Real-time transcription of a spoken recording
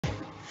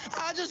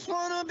I just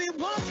wanna be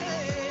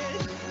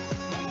wanted.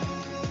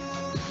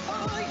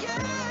 Oh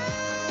yeah,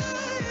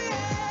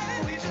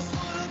 we just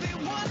wanna be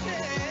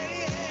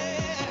wanted.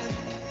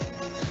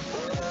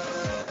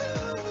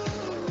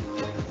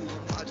 Ooh,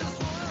 I just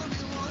wanna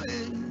be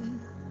wanted.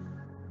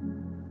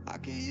 I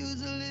could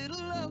use a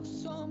little love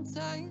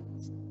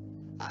sometimes.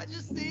 I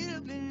just need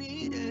to be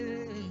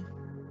needed.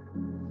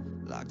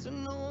 Like to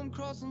know I'm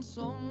crossing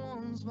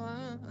someone's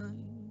mind.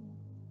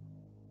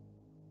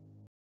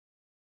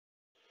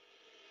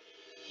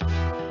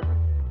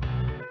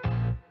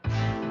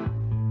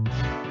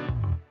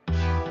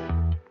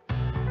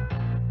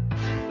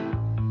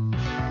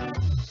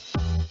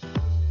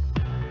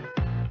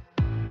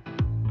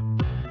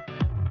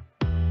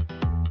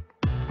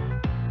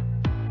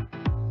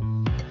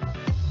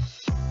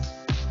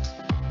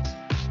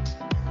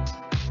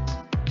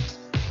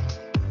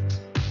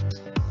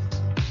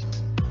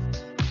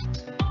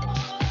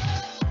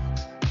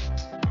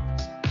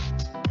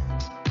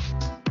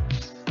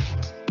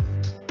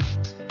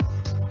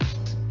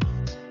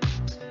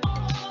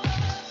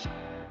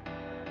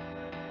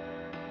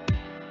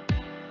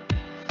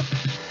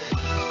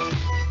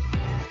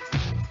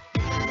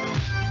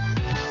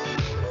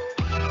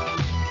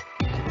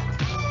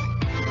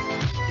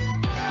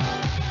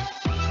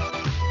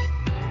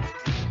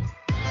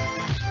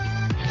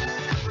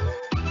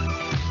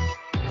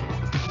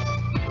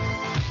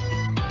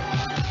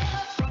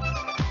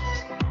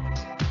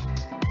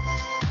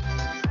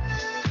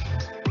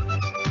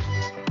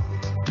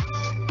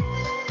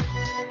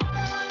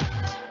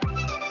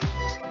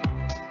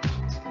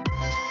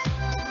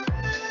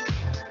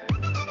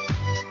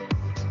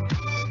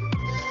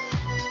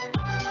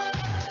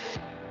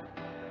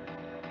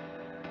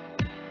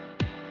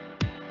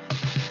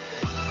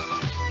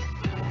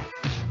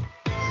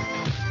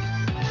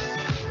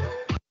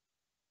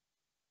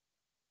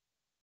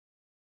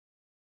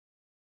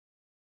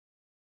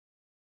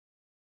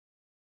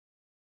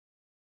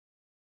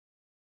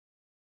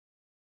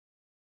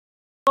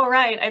 All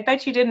right, I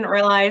bet you didn't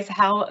realize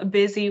how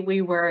busy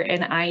we were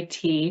in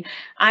IT.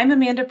 I'm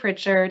Amanda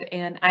Pritchard,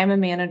 and I'm a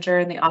manager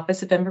in the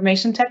Office of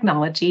Information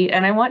Technology,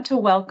 and I want to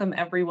welcome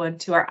everyone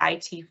to our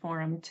IT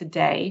forum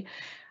today.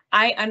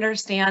 I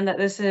understand that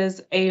this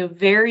is a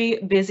very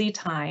busy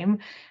time.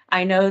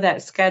 I know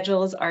that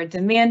schedules are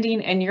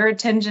demanding and your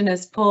attention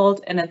is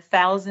pulled in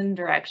 1,000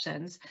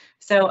 directions.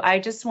 So I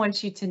just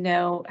want you to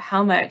know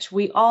how much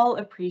we all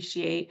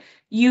appreciate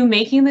you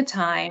making the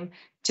time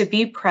to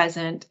be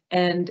present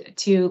and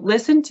to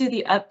listen to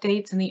the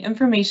updates and the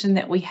information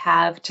that we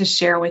have to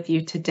share with you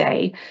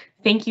today.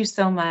 Thank you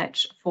so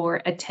much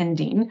for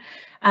attending.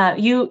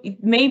 You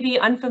may be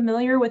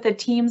unfamiliar with a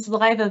Teams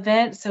live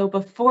event, so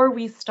before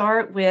we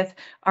start with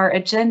our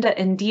agenda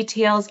and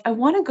details, I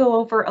want to go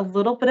over a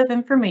little bit of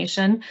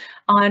information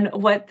on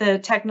what the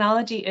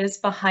technology is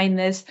behind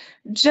this,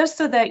 just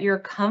so that you're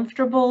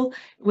comfortable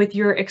with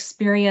your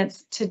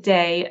experience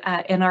today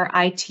in our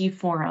IT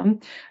forum.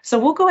 So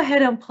we'll go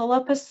ahead and pull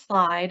up a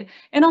slide,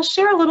 and I'll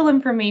share a little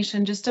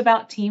information just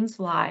about Teams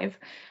Live.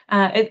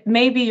 It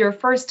may be your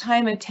first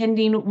time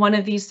attending one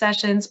of these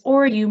sessions,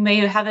 or you may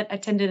haven't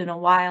attended in a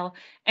while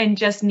and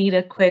just need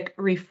a quick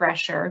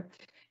refresher.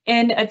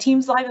 In a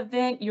Teams Live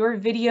event, your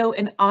video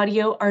and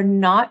audio are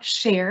not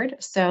shared,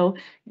 so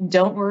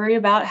don't worry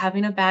about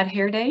having a bad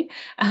hair day.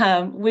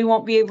 We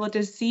won't be able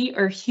to see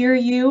or hear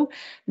you.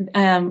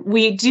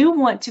 We do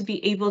want to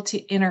be able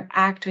to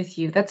interact with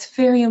you. That's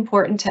very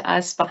important to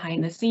us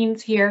behind the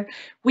scenes here.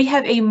 We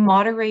have a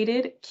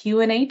moderated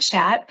Q&A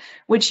chat,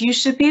 which you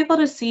should be able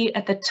to see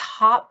at the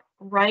top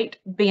right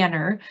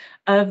banner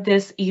of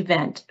this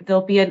event.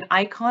 There'll be an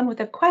icon with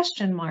a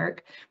question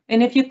mark,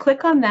 and if you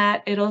click on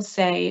that, it'll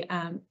say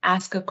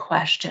ask a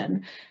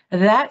question.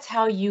 That's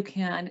how you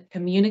can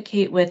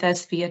communicate with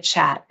us via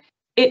chat.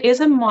 It is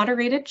a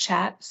moderated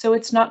chat, so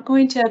it's not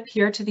going to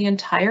appear to the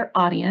entire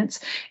audience.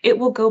 It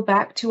will go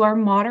back to our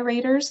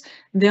moderators.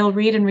 They'll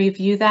read and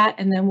review that,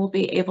 and then we'll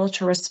be able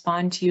to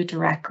respond to you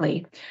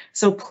directly.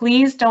 So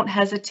please don't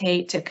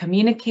hesitate to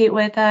communicate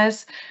with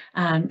us,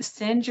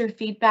 send your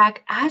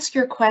feedback, ask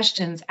your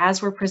questions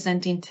as we're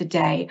presenting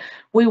today.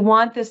 We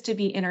want this to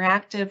be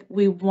interactive.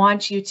 We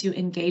want you to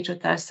engage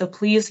with us, so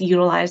please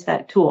utilize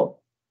that tool.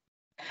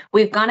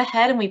 We've gone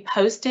ahead and we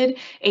posted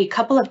a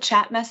couple of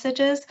chat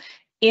messages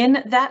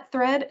in that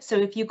thread. So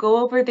if you go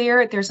over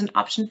there, there's an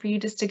option for you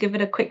just to give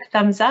it a quick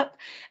thumbs up.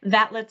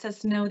 That lets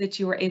us know that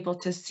you were able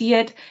to see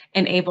it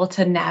and able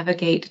to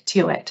navigate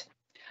to it.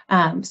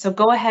 So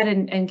go ahead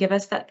and give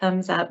us that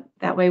thumbs up.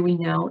 That way we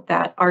know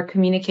that our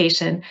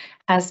communication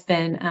has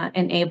been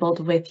enabled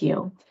with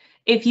you.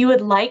 If you would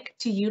like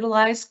to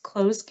utilize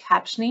closed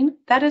captioning,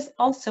 that is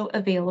also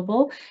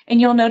available, and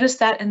you'll notice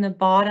that in the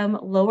bottom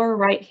lower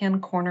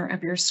right-hand corner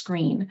of your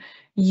screen.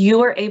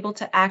 You are able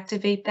to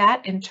activate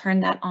that and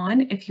turn that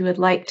on. If you would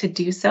like to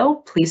do so,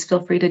 please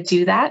feel free to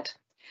do that.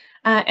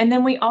 And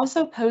then we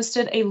also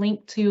posted a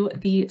link to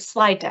the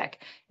slide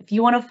deck. If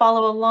you want to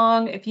follow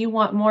along, if you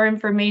want more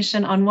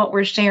information on what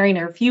we're sharing,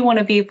 or if you want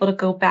to be able to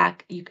go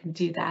back, you can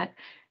do that.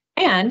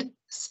 And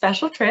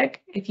special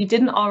trick, if you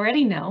didn't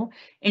already know,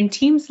 in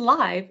Teams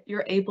Live,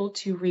 you're able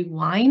to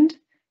rewind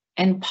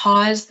and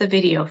pause the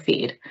video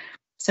feed.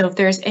 So if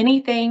there's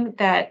anything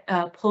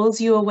that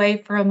pulls you away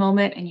for a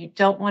moment and you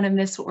don't want to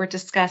miss what we're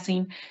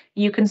discussing,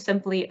 you can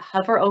simply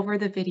hover over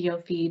the video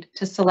feed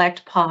to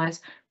select pause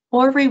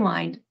or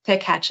rewind to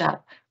catch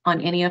up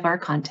on any of our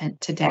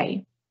content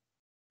today.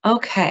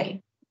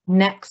 Okay,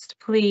 next,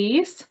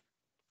 please.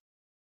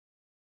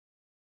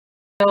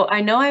 So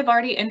I know I've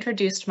already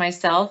introduced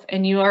myself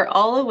and you are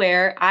all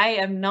aware I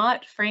am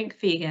not Frank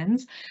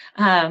Fegans.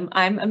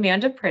 I'm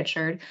Amanda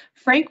Pritchard.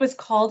 Frank was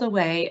called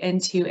away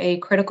into a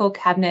critical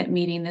cabinet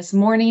meeting this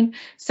morning,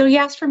 so he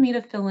asked for me to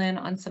fill in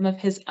on some of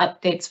his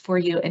updates for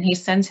you, and he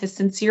sends his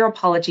sincere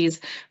apologies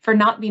for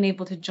not being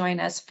able to join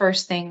us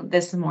first thing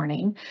this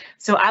morning.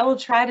 So I will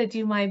try to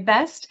do my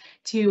best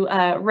to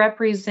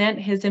represent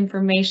his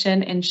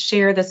information and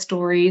share the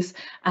stories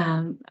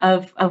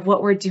of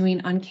what we're doing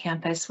on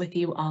campus with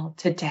you all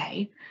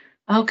today.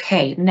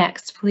 Okay,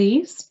 next,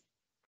 please.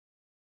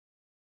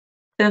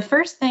 The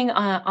first thing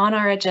on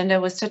our agenda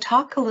was to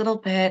talk a little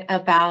bit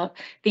about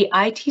the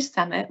IT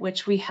Summit,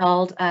 which we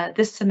held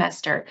this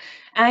semester.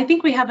 And I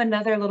think we have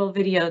another little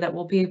video that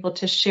we'll be able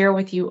to share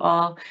with you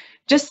all,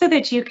 just so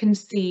that you can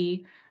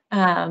see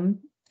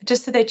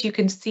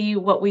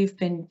what we've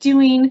been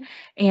doing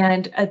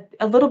and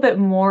a little bit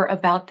more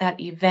about that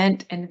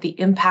event and the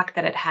impact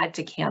that it had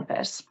to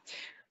campus.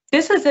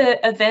 This is an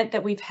event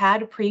that we've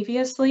had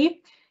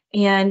previously,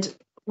 and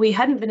we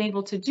hadn't been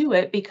able to do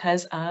it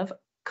because of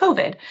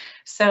COVID.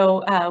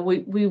 So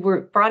we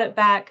brought it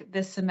back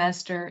this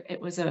semester.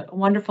 It was a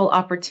wonderful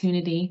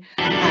opportunity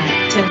to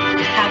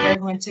have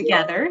everyone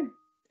together.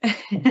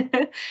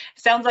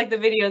 Sounds like the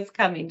video is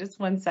coming. Just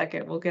one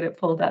second, we'll get it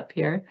pulled up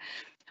here.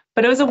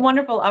 But it was a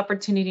wonderful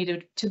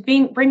opportunity to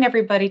bring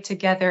everybody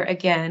together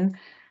again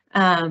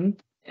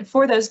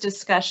for those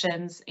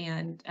discussions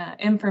and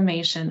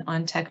information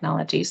on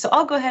technology. So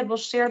I'll go ahead, we'll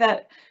share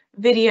that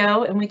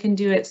video and we can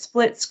do it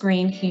split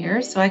screen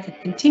here so I can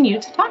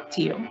continue to talk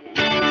to you.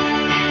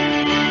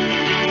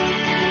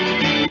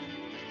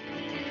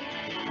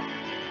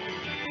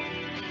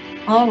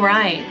 All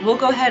right, we'll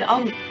go ahead,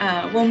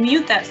 we'll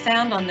mute that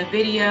sound on the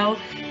video.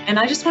 And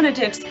I just wanted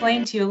to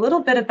explain to you a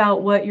little bit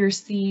about what you're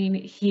seeing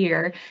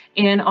here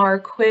in our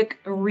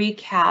quick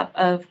recap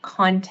of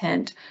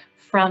content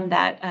from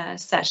that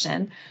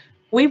session.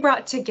 We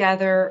brought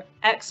together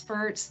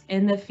experts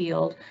in the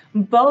field,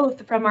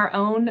 both from our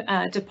own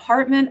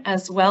department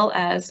as well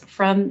as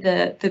from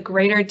the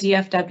greater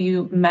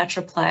DFW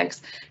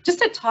Metroplex, just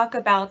to talk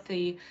about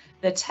the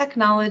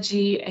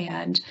technology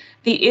and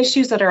the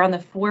issues that are on the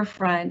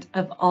forefront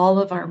of all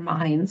of our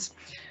minds.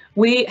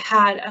 We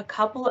had a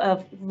couple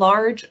of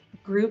large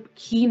group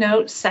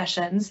keynote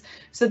sessions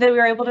so that we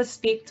were able to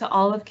speak to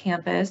all of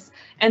campus.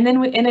 And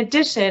then in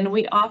addition,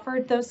 we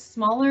offered those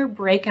smaller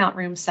breakout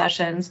room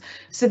sessions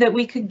so that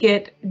we could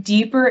get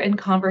deeper in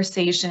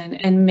conversation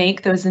and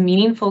make those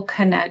meaningful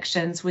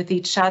connections with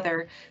each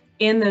other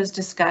in those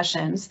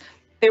discussions.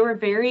 They were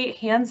very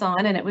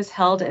hands-on, and it was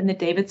held in the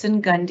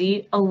Davidson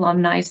Gundy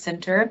Alumni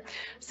Center.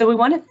 So we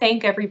want to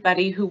thank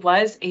everybody who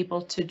was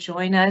able to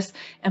join us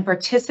and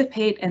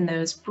participate in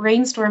those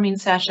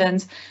brainstorming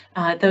sessions,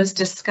 those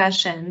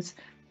discussions,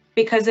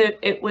 because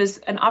it was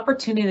an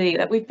opportunity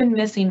that we've been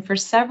missing for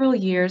several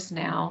years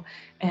now,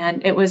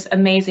 and it was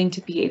amazing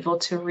to be able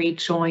to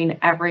rejoin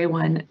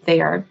everyone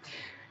there.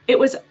 It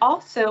was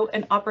also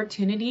an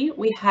opportunity.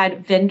 We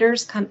had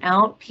vendors come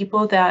out,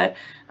 people that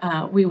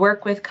we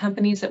work with,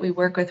 companies that we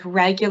work with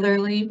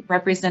regularly,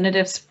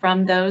 representatives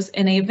from those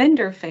in a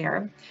vendor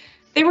fair.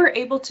 They were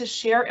able to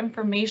share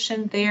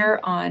information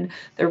there on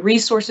the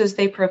resources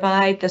they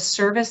provide, the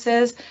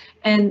services,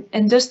 and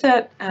just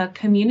the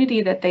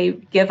community that they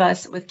give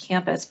us with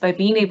campus by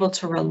being able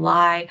to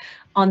rely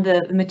on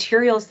the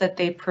materials that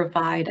they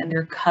provide and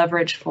their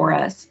coverage for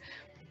us.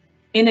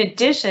 In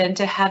addition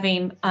to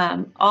having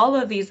all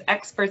of these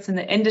experts in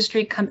the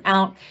industry come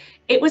out,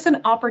 it was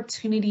an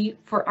opportunity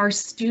for our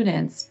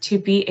students to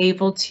be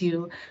able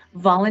to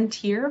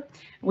volunteer.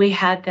 We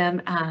had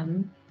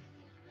them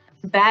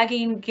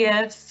bagging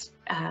gifts,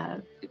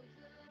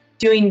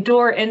 doing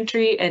door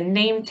entry and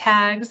name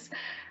tags,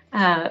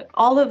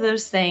 all of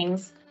those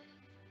things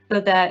so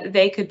that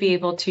they could be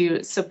able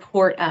to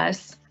support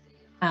us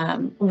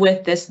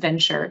with this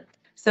venture.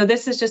 So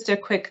this is just a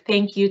quick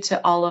thank you to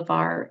all of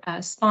our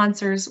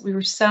sponsors. We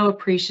were so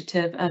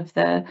appreciative of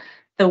the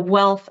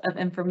wealth of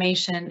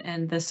information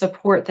and the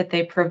support that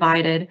they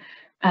provided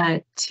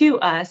to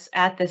us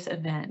at this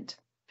event.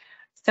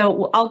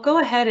 So I'll go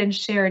ahead and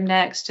share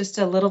next just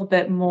a little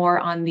bit more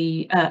on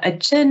the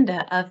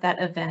agenda of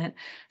that event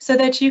so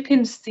that you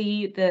can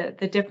see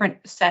the different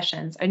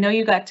sessions. I know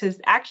you got to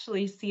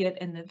actually see it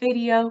in the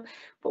video,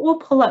 but we'll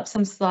pull up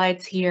some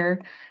slides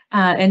here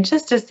in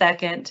just a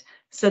second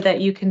so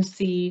that you can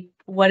see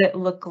what it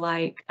looked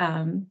like,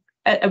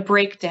 a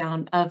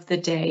breakdown of the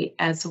day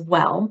as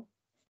well.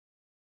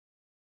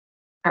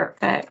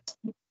 Perfect.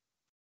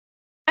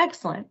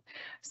 Excellent.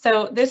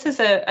 So this is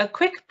a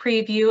quick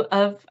preview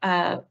of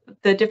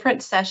the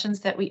different sessions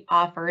that we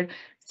offered.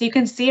 So you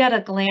can see at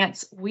a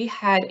glance, we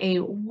had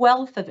a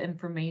wealth of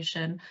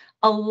information,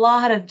 a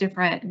lot of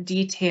different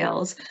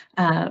details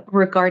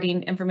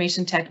regarding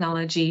information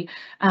technology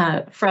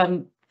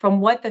from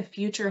what the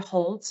future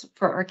holds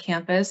for our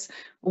campus,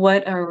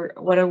 what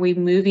are we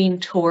moving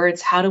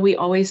towards, how do we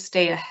always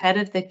stay ahead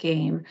of the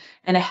game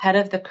and ahead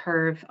of the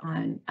curve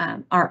on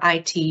our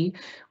IT.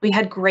 We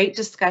had great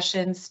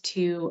discussions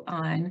too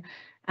on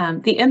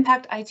the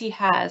impact IT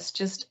has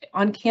just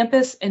on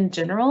campus in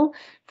general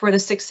for the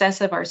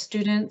success of our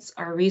students,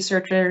 our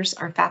researchers,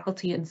 our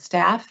faculty and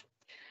staff.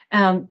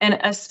 And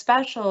a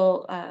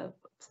special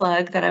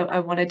plug that I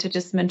wanted to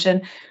just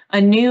mention, a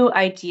new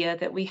idea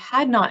that we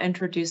had not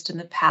introduced in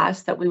the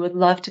past that we would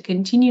love to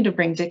continue to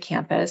bring to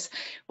campus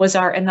was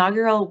our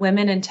inaugural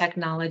Women in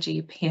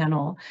Technology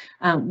panel.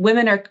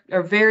 Women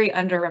are very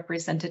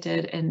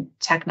underrepresented in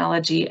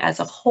technology as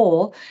a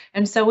whole,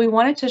 and so we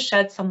wanted to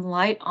shed some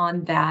light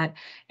on that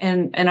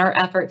and our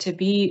effort to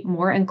be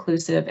more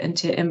inclusive and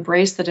to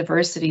embrace the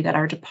diversity that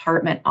our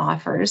department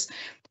offers.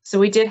 So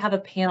we did have a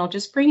panel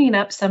just bringing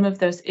up some of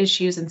those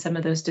issues and some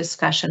of those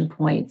discussion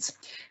points.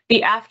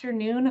 The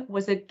afternoon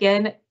was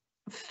again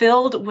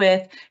filled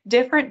with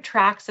different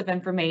tracks of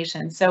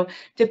information. So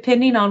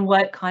depending on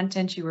what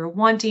content you were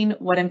wanting,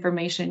 what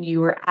information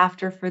you were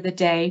after for the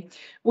day,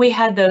 we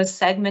had those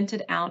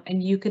segmented out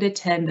and you could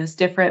attend those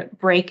different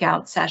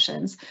breakout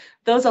sessions.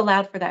 Those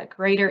allowed for that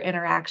greater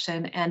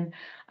interaction, and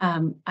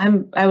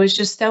I was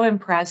just so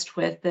impressed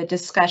with the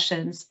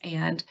discussions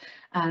and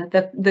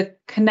the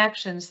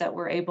connections that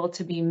were able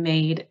to be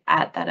made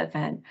at that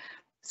event.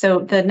 So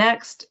the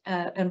next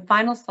and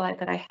final slide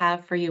that I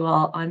have for you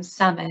all on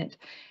Summit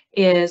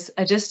is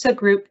just the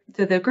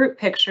group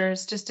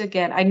pictures. Just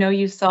again, I know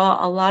you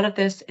saw a lot of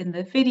this in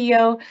the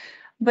video,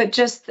 but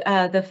just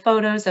the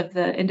photos of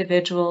the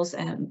individuals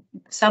and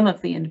some of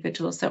the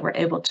individuals that were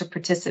able to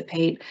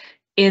participate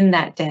in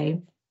that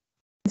day.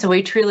 So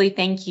we truly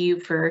thank you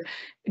for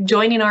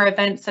joining our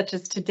events such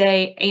as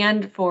today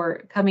and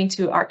for coming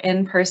to our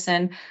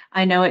in-person.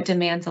 I know it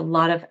demands a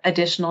lot of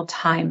additional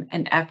time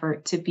and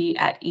effort to be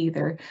at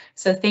either.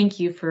 So thank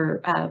you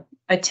for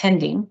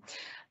attending.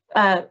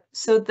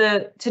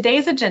 So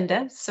today's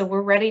agenda, so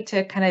we're ready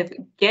to kind of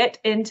get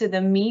into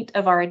the meat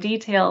of our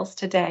details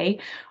today.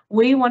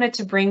 We wanted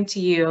to bring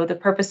to you, the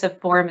purpose of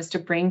Forum is to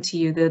bring to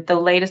you the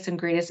latest and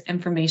greatest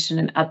information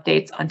and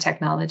updates on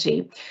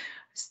technology.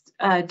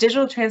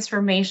 Digital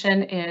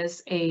transformation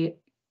is a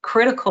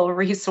critical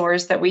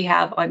resource that we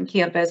have on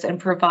campus and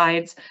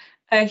provides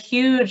a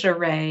huge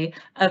array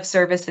of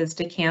services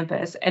to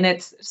campus. And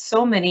it's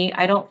so many,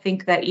 I don't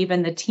think that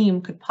even the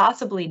team could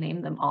possibly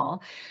name them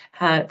all.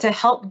 To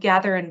help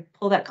gather and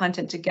pull that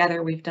content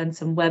together, we've done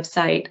some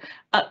website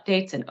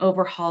updates and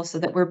overhauls so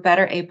that we're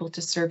better able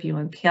to serve you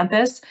on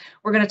campus.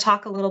 We're going to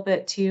talk a little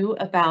bit too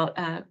about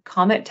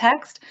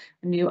CometText,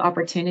 a new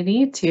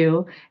opportunity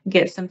to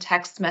get some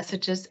text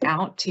messages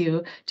out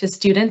to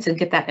students and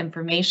get that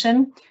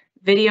information.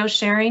 Video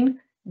sharing,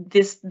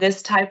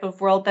 this type of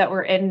world that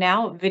we're in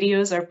now,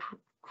 videos are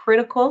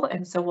critical,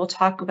 and so we'll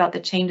talk about the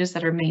changes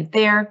that are made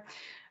there.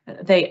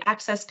 The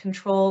access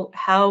control,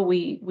 how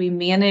we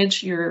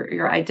manage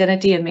your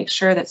identity and make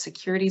sure that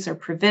securities are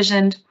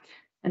provisioned.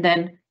 And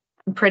then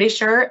I'm pretty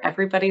sure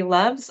everybody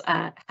loves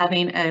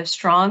having a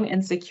strong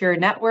and secure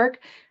network.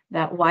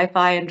 That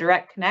Wi-Fi and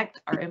direct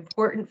connect are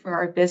important for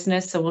our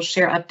business, so we'll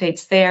share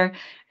updates there.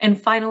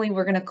 And finally,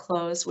 we're going to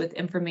close with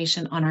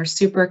information on our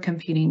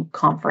supercomputing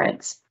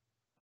conference.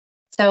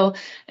 So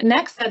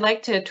next, I'd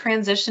like to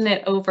transition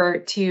it over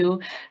to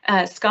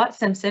Scott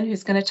Simpson,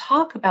 who's going to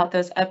talk about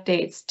those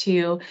updates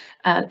to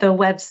the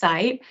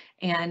website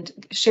and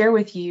share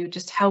with you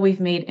just how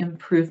we've made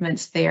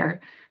improvements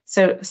there.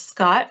 So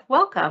Scott,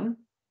 welcome.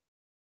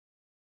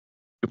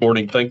 Good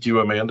morning. Thank you,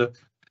 Amanda.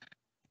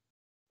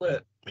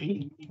 Let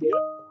me get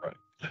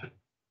right.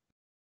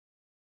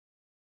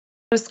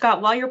 So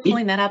Scott, while you're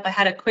pulling that up, I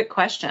had a quick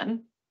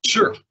question.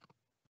 Sure.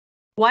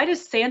 Why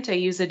does Santa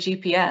use a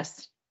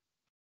GPS?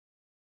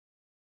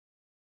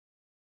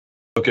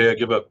 Okay, I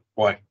give up.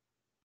 Why?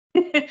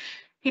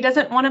 He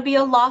doesn't want to be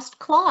a lost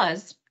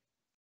clause.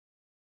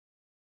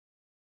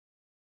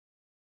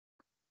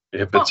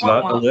 If it's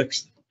not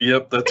Alexa,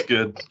 yep, that's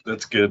good.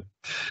 That's good.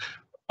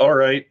 All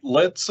right,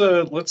 let's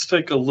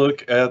take a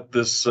look at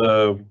this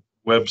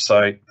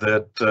website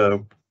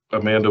that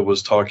Amanda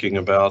was talking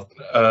about.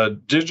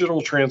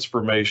 Digital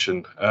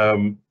transformation.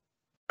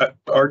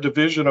 Our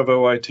division of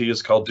OIT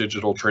is called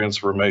Digital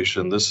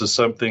Transformation. This is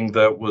something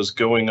that was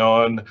going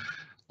on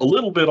a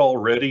little bit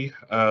already,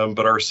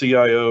 but our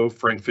CIO,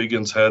 Frank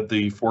Fegans, had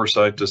the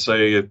foresight to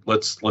say,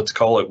 let's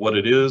call it what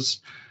it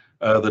is.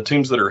 The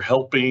teams that are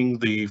helping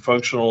the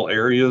functional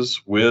areas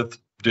with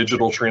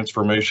digital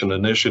transformation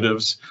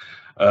initiatives,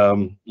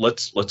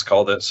 let's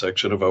call that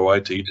section of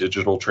OIT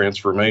Digital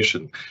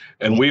Transformation.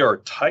 And we are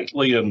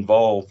tightly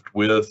involved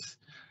with,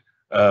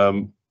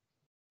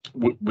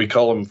 we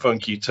call them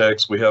funky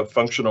techs. We have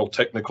functional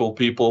technical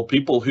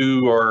people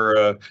who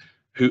are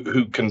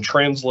who can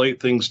translate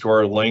things to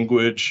our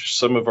language.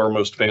 Some of our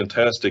most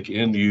fantastic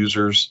end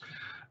users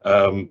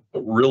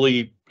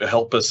really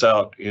help us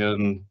out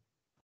in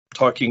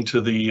talking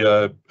to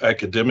the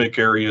academic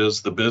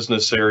areas, the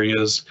business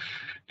areas,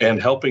 and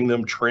helping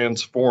them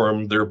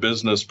transform their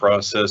business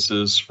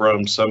processes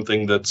from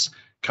something that's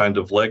kind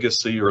of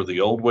legacy or the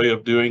old way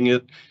of doing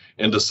it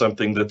into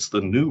something that's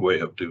the new way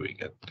of doing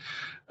it,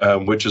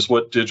 which is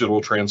what digital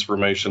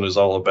transformation is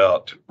all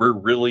about. We're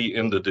really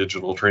into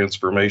digital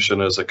transformation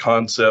as a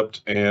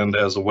concept and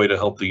as a way to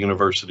help the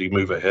university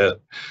move ahead.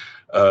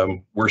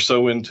 We're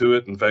so into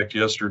it. In fact,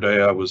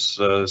 yesterday I was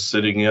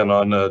sitting in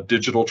on a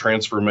digital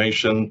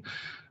transformation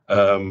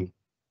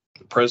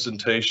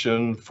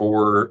presentation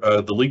for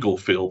the legal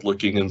field,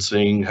 looking and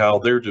seeing how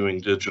they're doing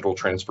digital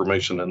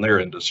transformation in their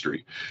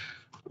industry.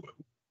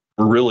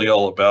 We're really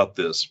all about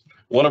this.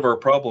 One of our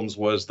problems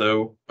was,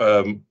 though,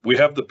 we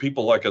have the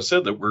people, like I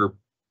said, that we're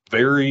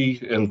very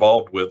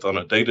involved with on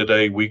a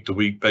day-to-day,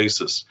 week-to-week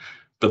basis.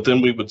 But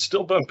then we would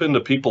still bump into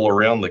people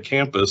around the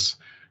campus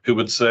who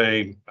would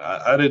say,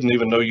 I didn't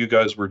even know you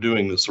guys were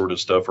doing this sort of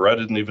stuff, or I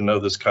didn't even know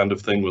this kind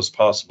of thing was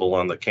possible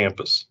on the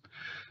campus.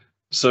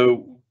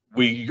 So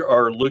we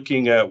are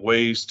looking at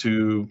ways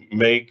to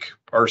make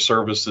our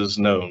services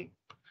known.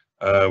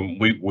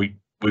 We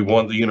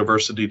want the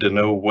university to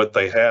know what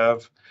they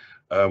have.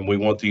 We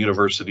want the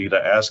university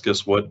to ask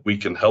us what we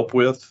can help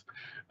with.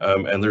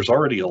 And there's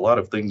already a lot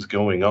of things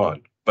going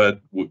on, but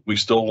we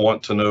still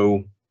want to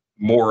know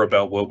more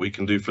about what we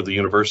can do for the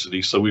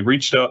university. So we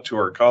reached out to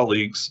our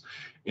colleagues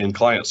in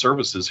client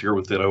services here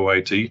within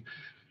OIT,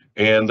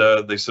 and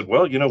they said,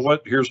 well, you know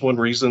what, here's one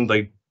reason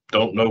they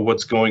don't know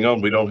what's going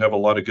on. We don't have a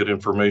lot of good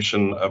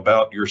information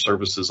about your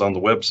services on the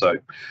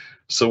website.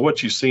 So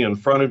what you see in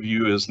front of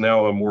you is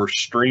now a more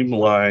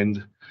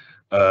streamlined,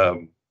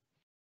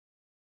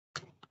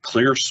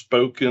 clear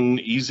spoken,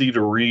 easy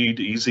to read,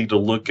 easy to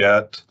look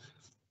at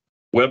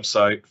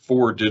website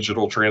for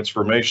digital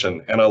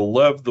transformation. And I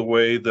love the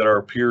way that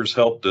our peers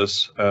helped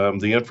us.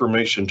 The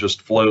information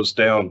just flows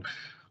down.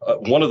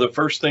 One of the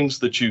first things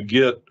that you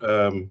get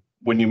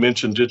when you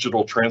mention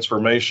digital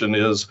transformation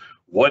is,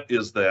 what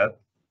is that?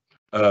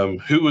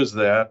 Who is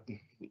that?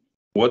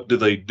 What do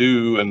they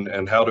do?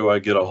 And how do I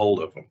get a hold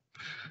of them?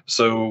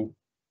 So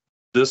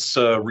this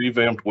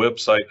revamped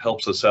website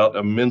helps us out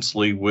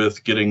immensely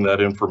with getting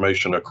that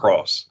information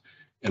across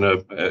in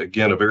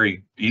again, a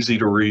very easy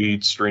to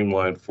read,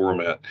 streamlined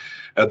format.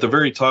 At the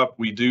very top,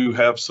 we do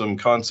have some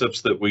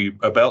concepts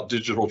about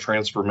digital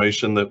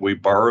transformation that we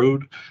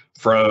borrowed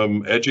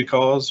from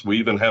EDUCAUSE. We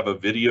even have a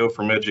video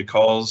from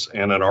EDUCAUSE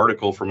and an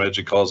article from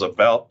EDUCAUSE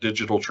about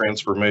digital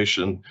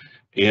transformation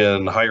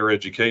in higher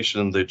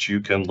education that you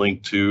can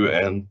link to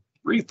and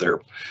read there.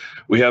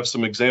 We have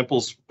some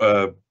examples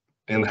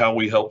in how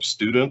we help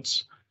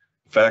students,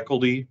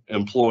 faculty,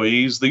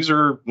 employees. These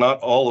are not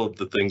all of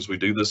the things we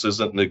do. This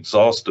isn't an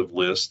exhaustive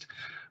list,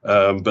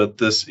 but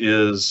this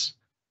is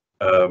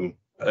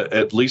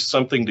at least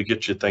something to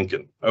get you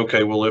thinking.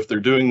 Okay, well, if they're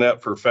doing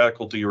that for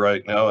faculty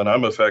right now, and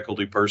I'm a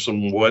faculty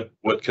person, what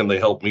can they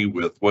help me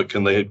with? What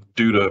can they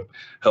do to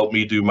help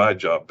me do my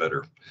job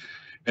better?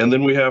 And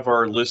then we have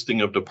our listing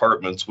of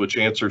departments, which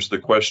answers the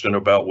question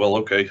about, well,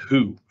 okay,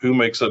 who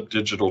makes up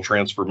digital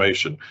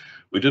transformation?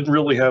 We didn't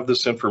really have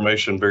this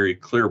information very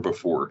clear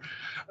before.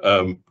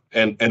 And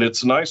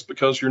it's nice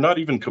because you're not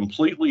even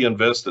completely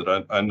invested.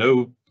 I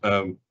know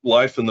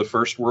life in the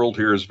first world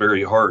here is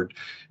very hard.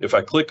 If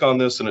I click on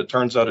this and it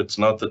turns out it's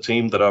not the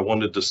team that I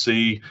wanted to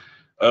see,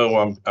 oh,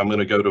 I'm going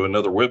to go to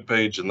another web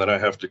page and then I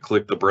have to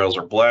click the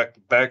browser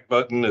back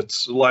button.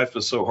 Life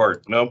is so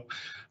hard. No.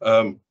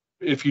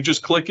 If you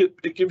just click it,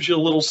 it gives you a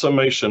little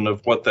summation of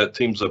what that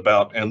team's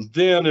about. And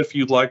then if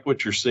you like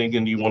what you're seeing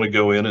and you want to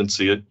go in and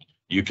see it,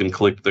 you can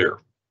click there.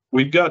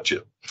 We've got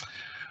you.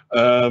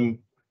 And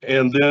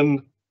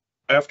then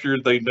after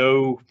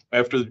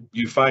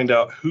you find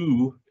out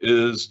who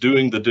is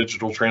doing the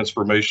digital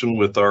transformation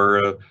with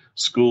our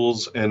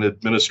schools and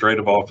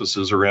administrative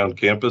offices around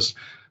campus,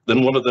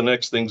 then one of the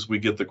next things we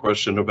get the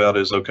question about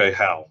is, okay,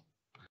 how?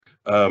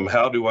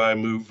 How do I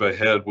move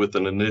ahead with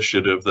an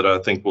initiative that I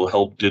think will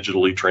help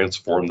digitally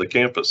transform the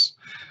campus?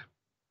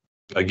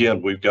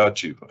 Again, we've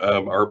got you.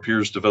 Our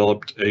peers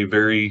developed a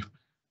very,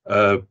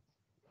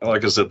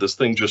 like I said, this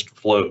thing just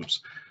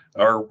flows.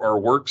 Our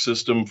work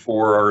system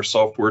for our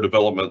software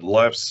development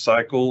life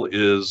cycle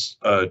is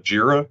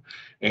Jira,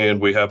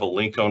 and we have a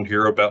link on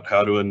here about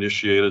how to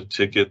initiate a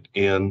ticket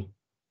in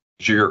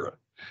Jira.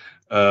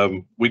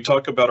 We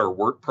talk about our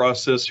work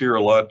process here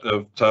a lot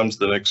of times.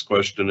 The next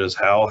question is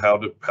how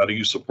do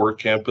you support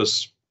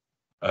campus?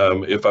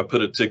 If I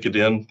put a ticket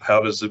in, how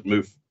does it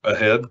move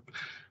ahead?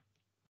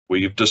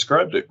 We've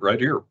described it right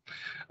here.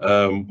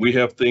 We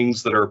have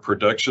things that are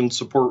production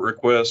support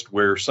requests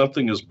where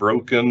something is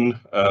broken,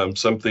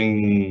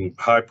 something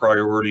high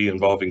priority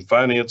involving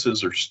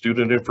finances or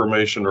student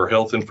information or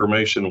health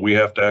information. We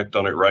have to act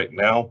on it right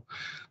now.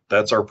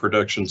 That's our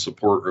production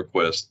support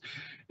request.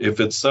 If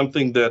it's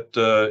something that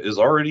is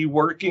already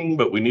working,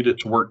 but we need it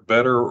to work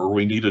better, or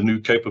we need a new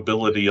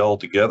capability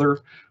altogether,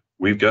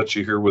 we've got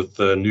you here with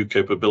a new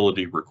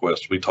capability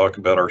request. We talk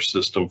about our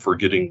system for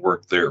getting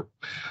work there.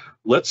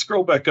 Let's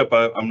scroll back up.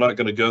 I'm not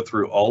going to go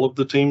through all of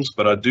the teams,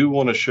 but I do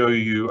want to show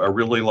you, I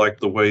really like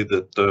the way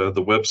that the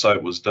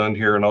website was done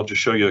here, and I'll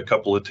just show you a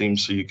couple of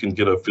teams so you can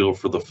get a feel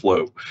for the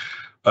flow.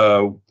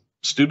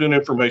 Student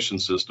information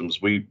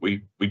systems. We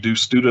do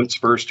students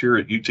first here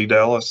at UT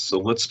Dallas, so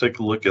let's take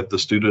a look at the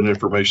student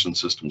information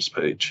systems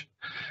page.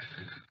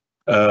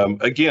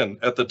 Again,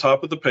 at the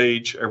top of the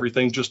page,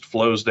 everything just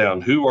flows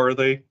down. Who are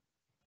they?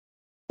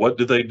 What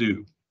do they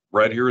do?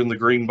 Right here in the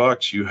green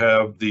box, you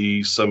have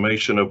the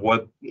summation of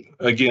what,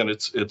 again,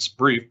 it's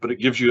brief, but it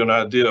gives you an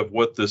idea of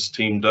what this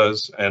team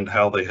does and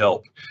how they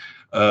help.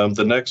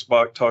 The next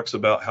box talks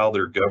about how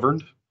they're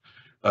governed,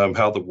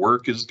 how the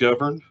work is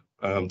governed.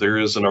 There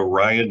is an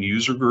Orion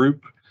user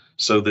group,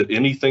 so that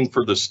anything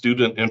for the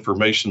student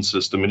information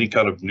system, any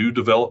kind of new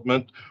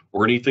development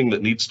or anything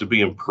that needs to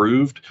be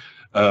improved,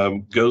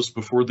 goes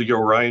before the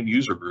Orion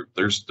user group.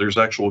 There's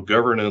actual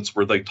governance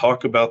where they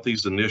talk about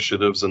these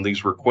initiatives and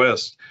these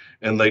requests,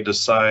 and they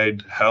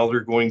decide how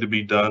they're going to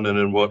be done and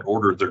in what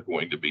order they're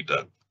going to be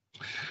done.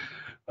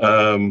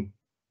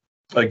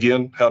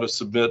 Again, how to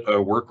submit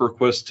a work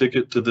request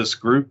ticket to this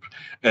group.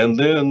 And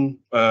then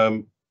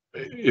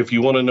if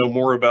you want to know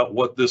more about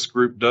what this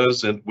group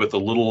does and with a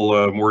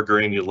little more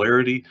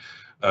granularity,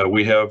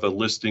 we have a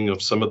listing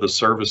of some of the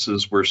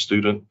services where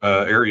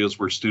areas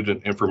where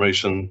student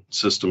information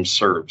systems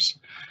serves.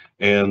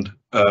 And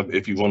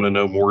if you want to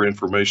know more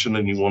information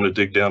and you want to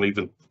dig down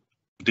even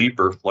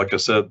deeper, like I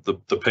said,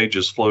 the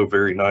pages flow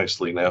very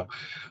nicely now.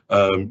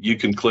 You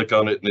can click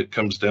on it and it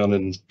comes down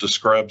and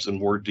describes in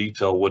more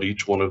detail what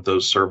each one of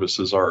those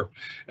services are.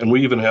 And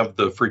we even have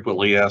the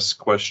frequently asked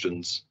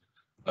questions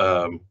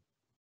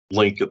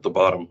link at the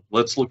bottom.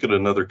 Let's look at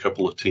another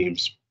couple of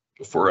teams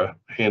before I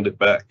hand it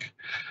back.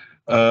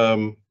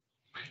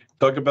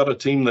 Talk about a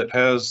team that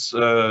has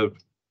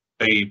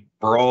a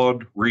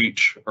broad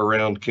reach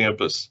around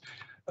campus.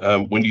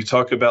 When you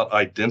talk about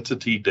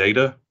identity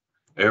data,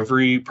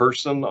 every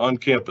person on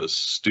campus,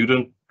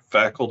 student,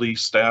 faculty,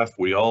 staff,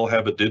 we all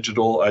have a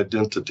digital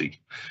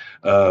identity.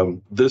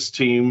 This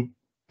team,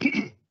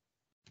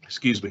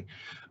 excuse me,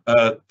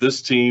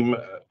 this team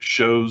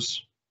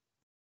shows,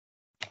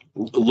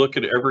 look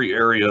at every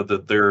area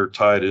that they're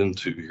tied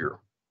into here.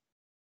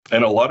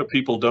 And a lot of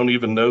people don't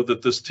even know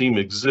that this team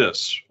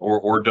exists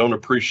or don't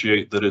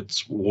appreciate that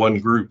it's one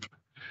group.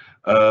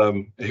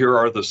 Here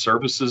are the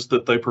services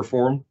that they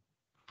perform.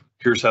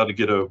 Here's how to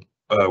get a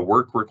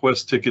work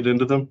request ticket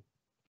into them.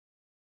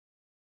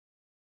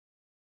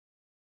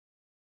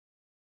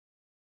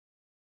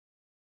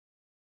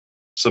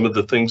 Some of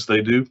the things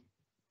they do.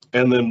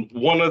 And then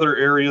one other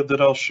area that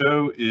I'll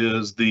show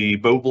is the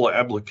mobile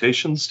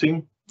applications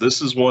team.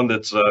 This is one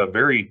that's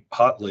very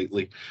hot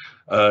lately.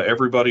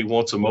 Everybody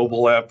wants a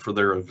mobile app for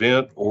their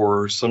event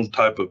or some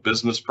type of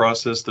business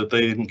process that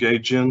they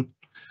engage in.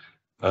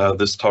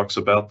 This talks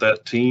about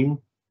that team.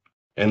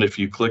 And if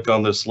you click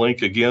on this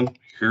link again,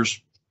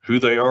 here's who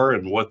they are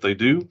and what they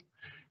do.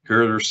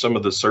 Here are some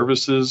of the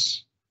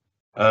services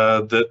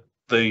that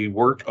they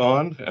work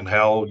on and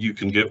how you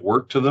can get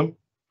work to them,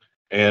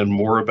 and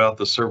more about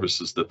the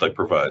services that they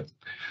provide.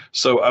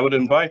 So I would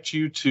invite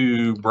you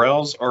to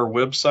browse our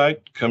website,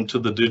 come to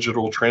the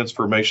digital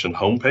transformation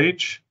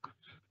homepage,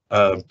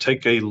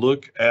 take a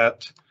look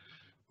at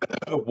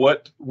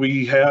what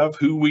we have,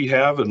 who we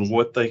have, and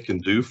what they can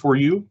do for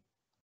you.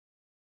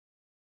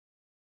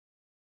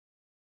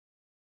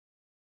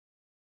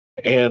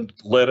 And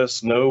let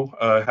us know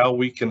how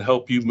we can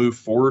help you move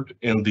forward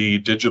in the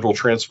digital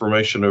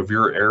transformation of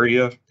your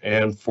area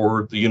and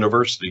for the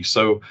university.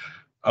 So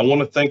I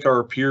want to thank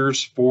our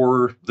peers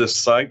for this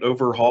site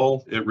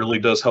overhaul. It really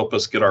does help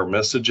us get our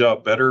message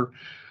out better.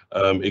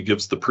 It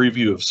gives the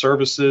preview of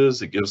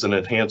services. It gives an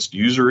enhanced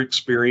user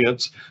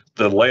experience.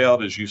 The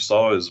layout, as you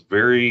saw, is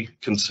very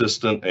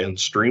consistent and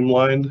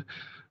streamlined.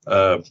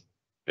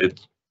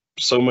 It's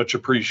so much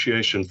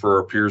appreciation for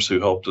our peers who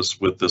helped us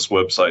with this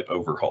website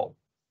overhaul.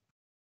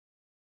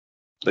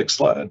 Next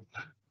slide.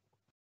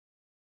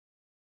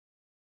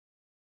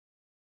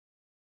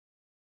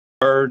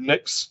 Our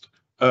next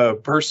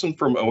person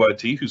from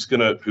OIT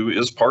who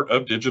is part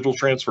of digital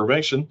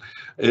transformation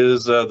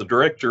is the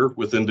director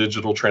within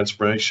digital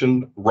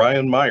transformation,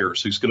 Ryan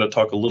Meyers, who's going to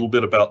talk a little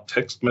bit about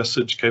text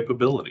message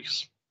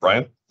capabilities.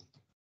 Ryan?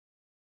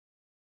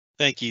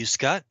 Thank you,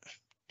 Scott.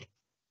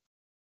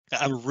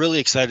 I'm really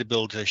excited to be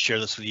able to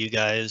share this with you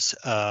guys.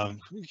 Go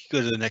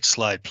to the next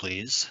slide,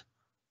 please.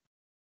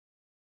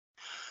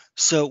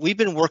 So we've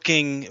been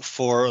working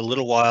for a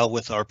little while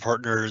with our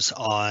partners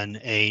on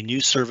a new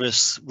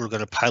service we're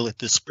going to pilot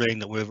this spring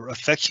that we've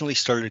affectionately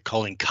started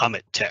calling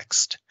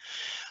CometText.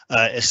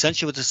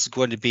 Essentially what this is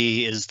going to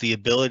be is the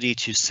ability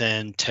to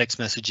send text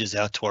messages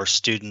out to our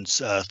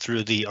students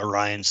through the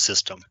Orion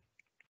system.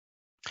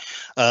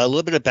 A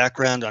little bit of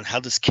background on how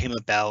this came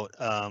about.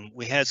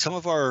 We had some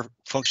of our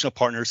functional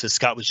partners that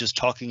Scott was just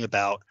talking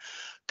about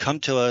come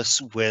to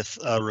us with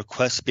a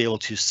request to be able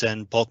to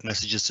send bulk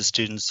messages to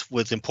students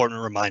with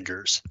important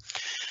reminders.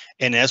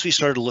 And as we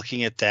started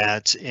looking at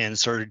that and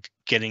started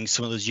getting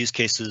some of those use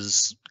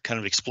cases kind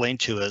of explained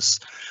to us,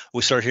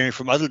 we started hearing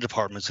from other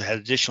departments who had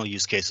additional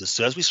use cases.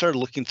 So as we started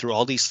looking through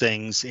all these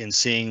things and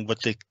seeing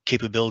what the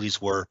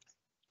capabilities were,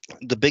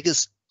 the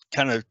biggest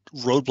kind of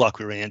roadblock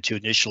we ran into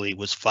initially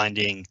was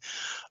finding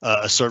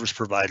a service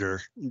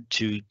provider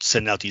to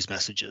send out these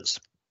messages.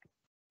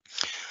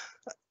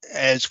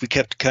 As we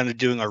kept kind of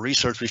doing our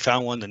research, we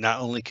found one that not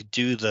only could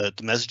do the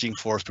messaging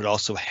for us, but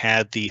also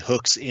had the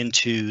hooks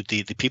into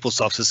the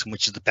PeopleSoft system,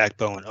 which is the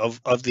backbone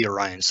of the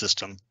Orion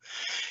system.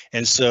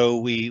 And so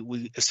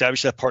we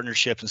established that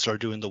partnership and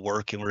started doing the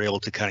work, and we were able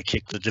to kind of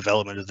kick the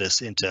development of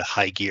this into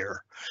high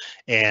gear.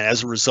 And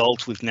as a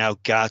result, we've now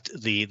got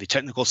the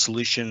technical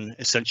solution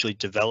essentially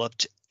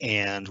developed,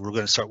 and we're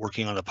going to start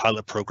working on a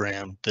pilot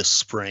program this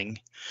spring.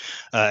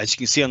 As you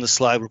can see on the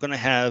slide, we're going to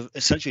have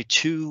essentially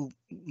two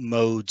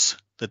modes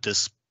that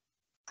this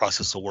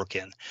process will work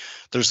in.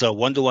 There's a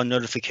one-to-one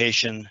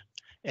notification,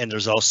 and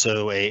there's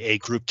also a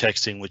group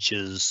texting, which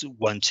is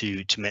one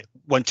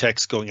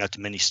text going out to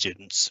many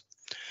students.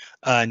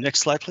 Next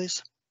slide,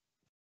 please.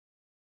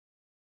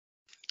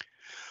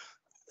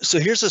 So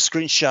here's a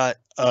screenshot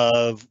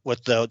of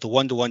what the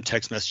one-to-one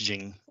text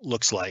messaging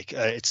looks like.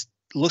 It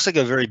looks like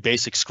a very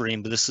basic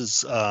screen, but this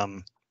is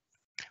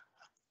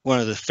one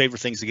of the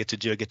favorite things I get to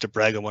do. I get to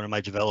brag on one of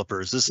my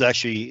developers. This is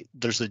actually,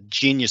 there's a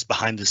genius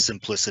behind this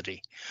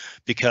simplicity,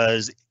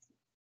 because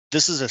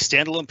this is a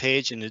standalone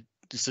page, and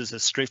this is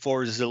as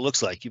straightforward as it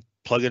looks like. You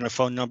plug in a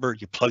phone number,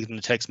 you plug in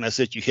a text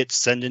message, you hit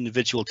send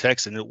individual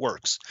text, and it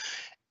works.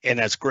 And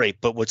that's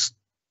great. But what's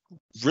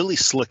really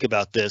slick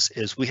about this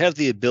is we have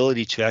the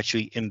ability to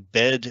actually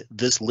embed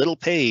this little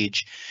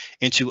page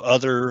into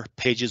other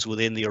pages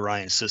within the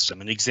Orion system.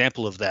 An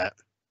example of that,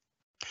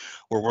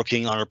 we're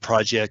working on a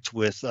project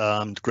with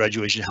the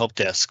Graduation Help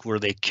Desk where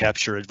they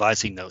capture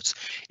advising notes.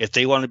 If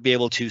they want to be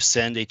able to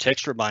send a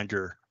text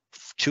reminder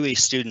to a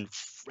student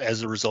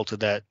as a result of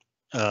that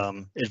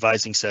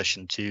advising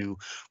session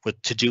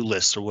with to-do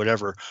lists or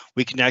whatever,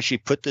 we can actually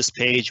put this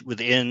page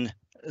within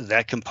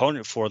that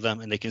component for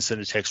them, and they can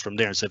send a text from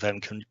there instead of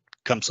having to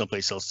come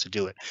someplace else to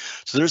do it.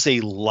 So there's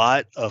a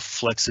lot of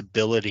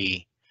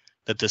flexibility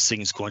that this thing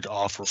is going to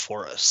offer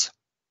for us.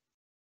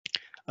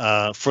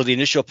 For the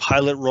initial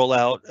pilot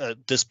rollout,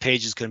 this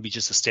page is going to be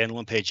just a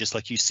standalone page, just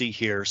like you see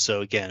here.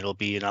 So again, it'll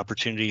be an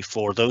opportunity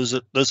for those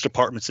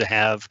departments to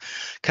have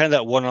kind of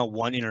that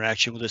one-on-one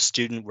interaction with a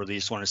student where they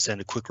just want to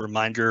send a quick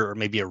reminder or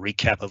maybe a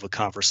recap of a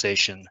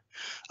conversation.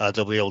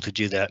 They'll be able to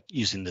do that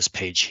using this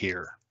page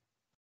here.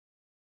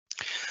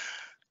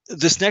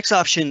 This next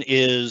option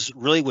is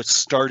really what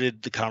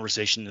started the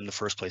conversation in the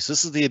first place.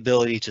 This is the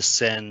ability to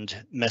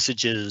send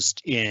messages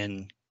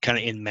in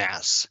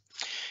mass.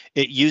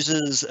 It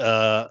uses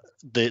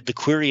the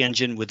query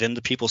engine within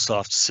the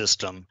PeopleSoft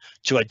system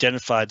to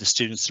identify the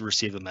students to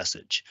receive a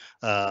message.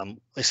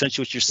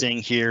 Essentially what you're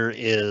seeing here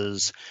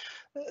is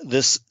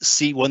this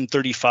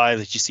C135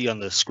 that you see on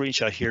the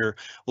screenshot here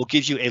will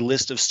give you a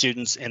list of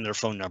students and their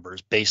phone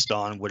numbers based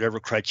on whatever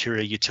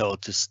criteria you tell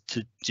it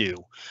to do.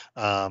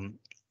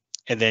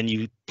 And then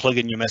you plug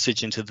in your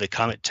message into the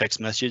CometText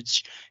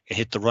message and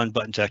hit the run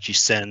button to actually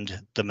send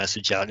the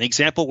message out. An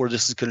example where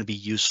this is going to be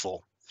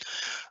useful.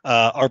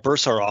 Our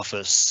bursar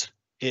office,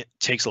 it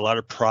takes a lot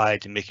of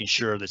pride in making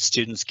sure that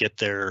students get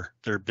their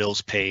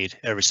bills paid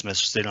every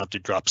semester so they don't have to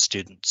drop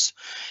students.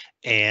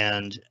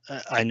 And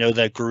I know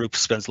that group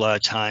spends a lot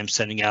of time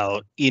sending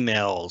out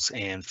emails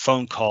and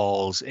phone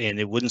calls, and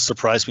it wouldn't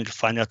surprise me to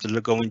find out that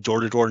they're going door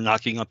to door,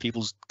 knocking on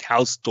people's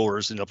house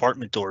doors and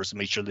apartment doors to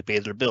make sure they pay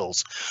their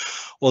bills.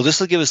 Well, this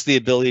will give us the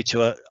ability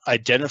to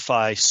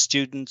identify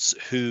students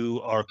who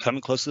are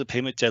coming close to the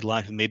payment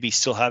deadline, who maybe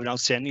still have an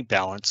outstanding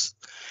balance,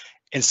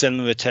 and send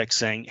them a text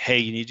saying, hey,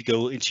 you need to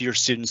go into your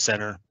student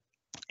center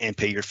and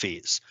pay your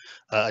fees.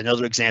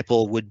 Another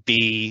example would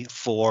be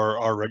for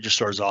our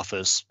registrar's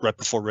office right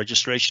before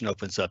registration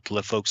opens up to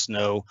let folks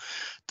know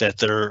that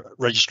their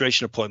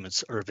registration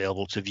appointments are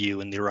available to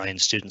view in the Orion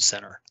Student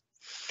Center.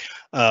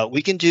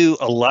 We can do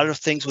a lot of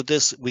things with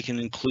this. We can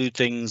include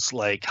things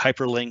like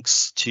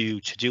hyperlinks to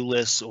to-do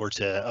lists or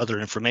to other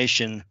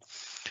information.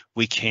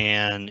 We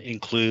can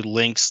include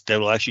links that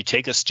will actually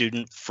take a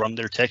student from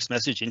their text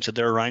message into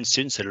their Orion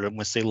Student Center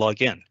once they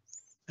log in.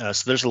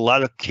 So there's a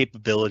lot of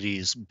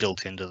capabilities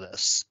built into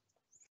this.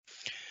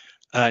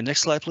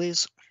 Next slide,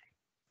 please.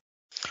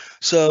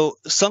 So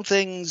some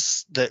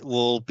things that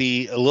will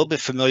be a little bit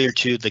familiar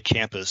to the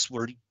campus.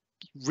 We're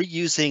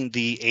reusing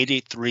the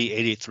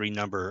 883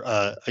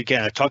 number.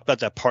 Again, I talked about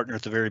that partner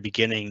at the very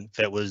beginning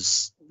that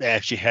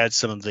actually had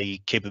some of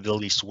the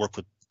capabilities to work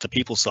with the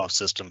PeopleSoft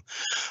system.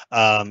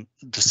 The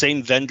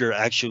same vendor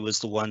actually was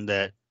the one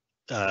that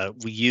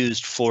we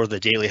used for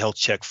the daily health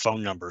check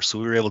phone number. So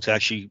we were able to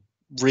actually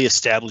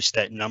reestablish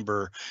that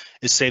number.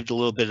 It saved a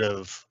little bit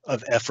of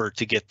effort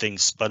to get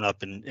things spun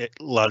up, and it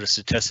allowed us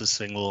to test this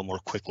thing a little more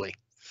quickly.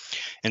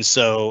 And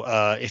so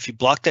if you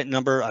block that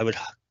number, I would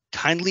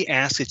kindly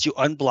ask that you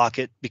unblock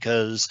it,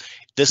 because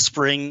this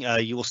spring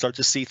you will start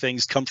to see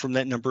things come from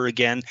that number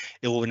again.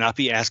 It will not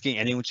be asking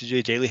anyone to do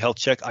a daily health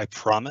check, I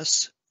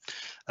promise.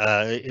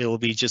 It will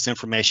be just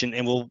information,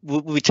 and we'll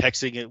be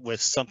texting it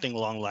with something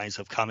along the lines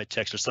of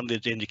CometText or something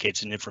that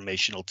indicates an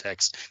informational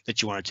text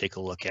that you want to take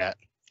a look at.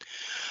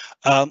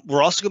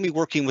 We're also going to be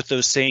working with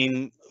those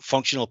same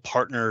functional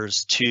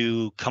partners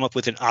to come up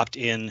with an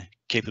opt-in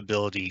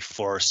capability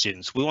for our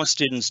students. We want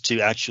students to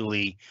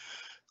actually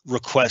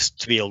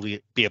request to be able to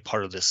be a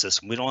part of this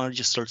system. We don't want to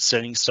just start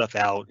sending stuff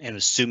out and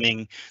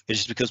assuming that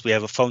just because we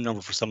have a phone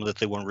number for someone that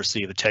they want to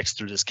receive a text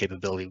through this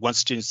capability. We want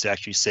students to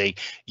actually say,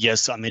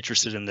 yes, I'm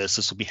interested in this.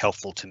 This will be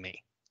helpful to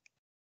me.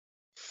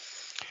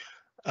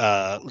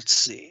 Let's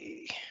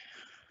see.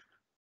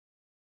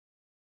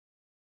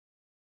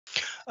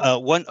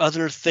 One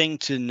other thing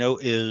to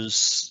note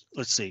is,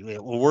 let's see,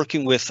 we're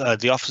working with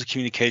the Office of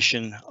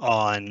Communication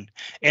on,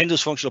 and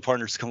those functional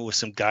partners to come up with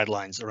some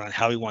guidelines around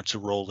how we want to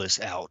roll this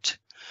out.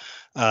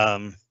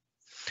 The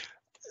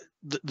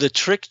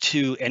trick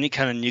to any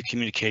kind of new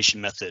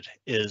communication method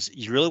is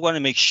you really want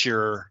to make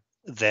sure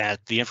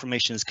that the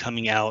information is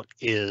coming out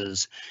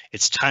it's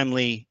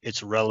timely,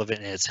 it's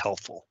relevant, and it's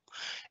helpful.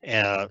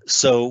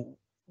 So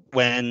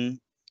when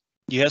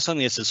you have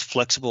something that's as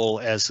flexible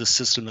as the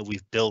system that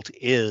we've built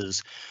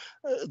is,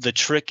 the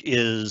trick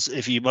is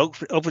if you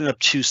open it up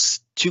too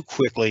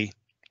quickly,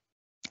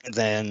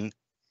 then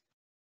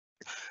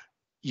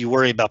you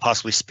worry about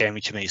possibly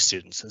spamming too many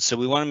students. And so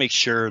we want to make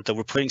sure that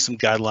we're putting some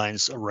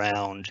guidelines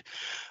around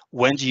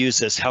when to use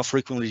this, how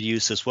frequently to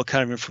use this, what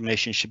kind of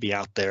information should be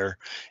out there.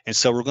 And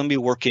so we're going to be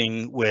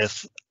working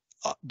with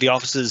the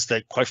offices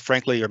that, quite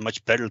frankly, are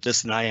much better at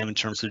this than I am in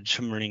terms of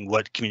determining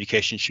what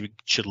communication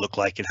should look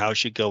like and how it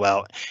should go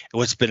out and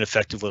what's been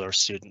effective with our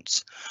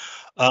students.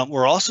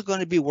 We're also going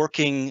to be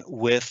working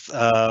with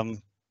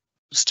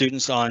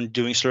students on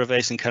doing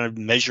surveys and kind of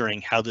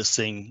measuring how this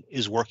thing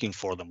is working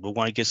for them. We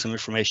want to get some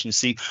information to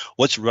see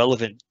what's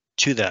relevant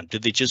to them.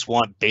 Did they just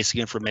want basic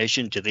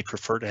information? Do they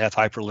prefer to have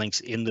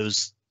hyperlinks in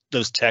those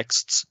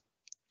texts?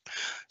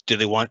 Do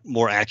they want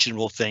more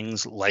actionable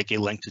things like a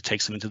link that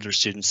takes them into their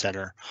student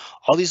center?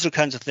 All these are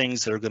kinds of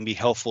things that are going to be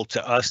helpful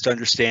to us to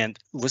understand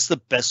what's the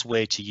best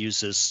way to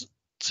use this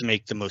to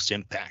make the most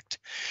impact.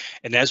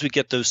 And as we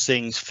get those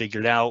things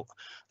figured out,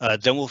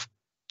 then we'll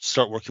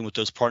start working with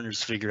those partners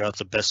to figure out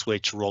the best way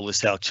to roll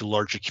this out to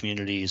larger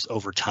communities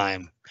over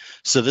time.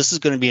 So this is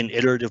going to be an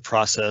iterative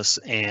process,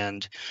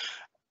 and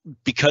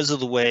because of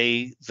the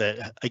way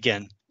that,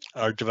 again,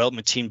 our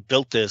development team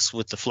built this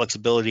with the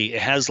flexibility,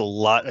 it has a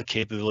lot of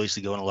capabilities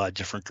to go in a lot of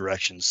different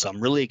directions. So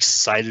I'm really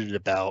excited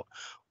about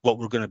what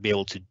we're going to be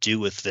able to do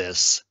with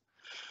this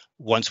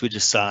once we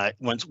decide,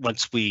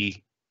 once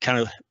we kind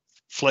of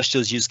flesh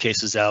those use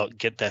cases out,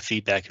 get that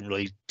feedback, and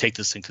really take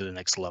this thing to the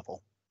next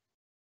level.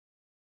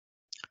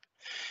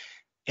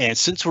 And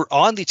since we're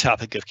on the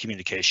topic of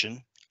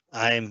communication,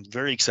 I'm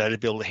very excited to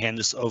be able to hand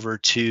this over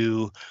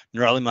to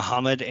Noorali,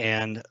 Mohammed,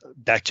 and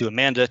back to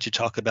Amanda to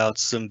talk about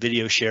some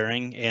video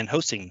sharing and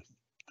hosting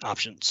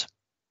options.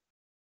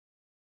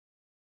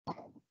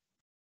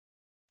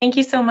 Thank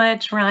you so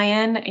much,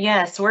 Ryan.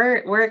 Yes,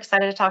 we're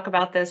excited to talk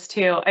about this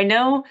too. I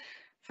know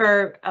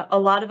for a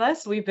lot of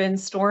us, we've been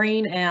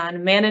storing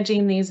and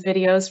managing these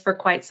videos for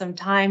quite some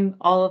time.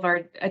 All of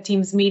our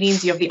team's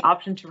meetings, you have the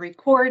option to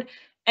record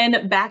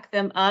and back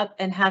them up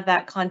and have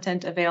that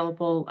content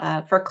available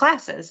for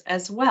classes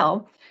as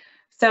well.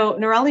 So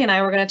Noorali and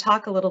I were going to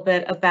talk a little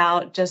bit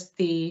about just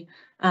the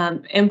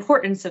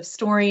importance of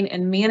storing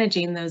and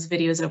managing those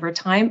videos over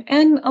time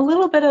and a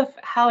little bit of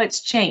how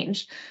it's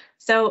changed.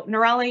 So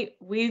Noorali,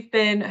 we've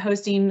been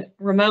hosting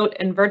remote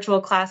and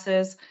virtual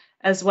classes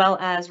as well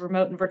as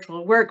remote and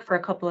virtual work for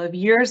a couple of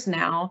years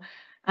now.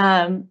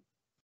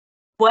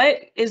 What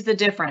is the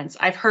difference?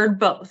 I've heard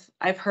both.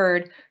 I've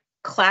heard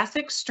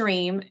classic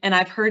stream, and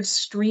I've heard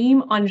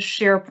stream on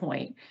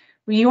SharePoint.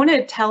 You want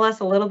to tell us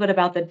a little bit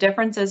about the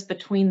differences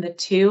between the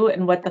two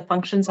and what the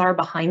functions are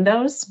behind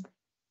those?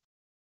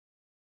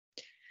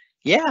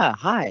 Yeah,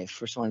 hi.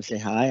 First, I want to say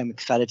hi. I'm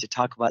excited to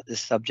talk about this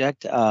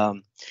subject.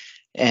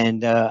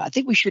 And I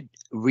think we should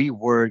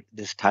reword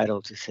this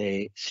title to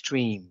say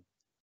stream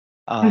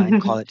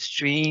and call it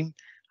Stream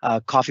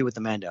Coffee with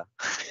Amanda.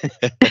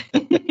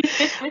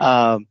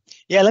 Yeah,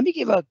 let me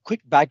give a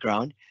quick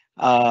background.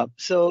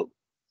 So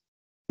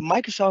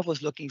Microsoft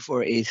was looking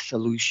for a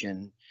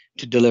solution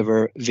to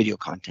deliver video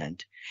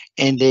content,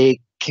 and they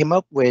came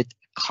up with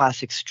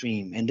Classic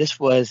Stream, and this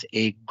was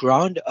a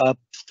ground-up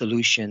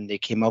solution they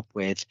came up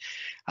with.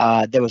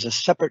 There was a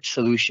separate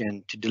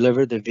solution to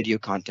deliver the video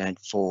content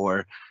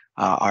for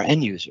our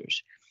end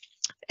users,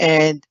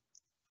 and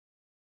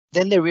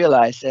then they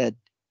realized that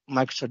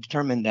Microsoft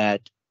determined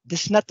that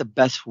this is not the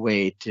best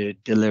way to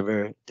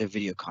deliver the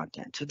video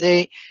content. So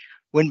they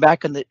went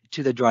back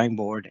to the drawing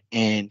board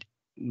and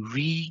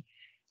rewrote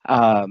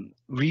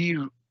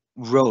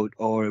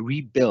or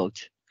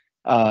rebuilt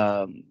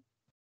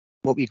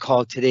what we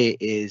call today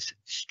is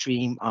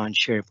Stream on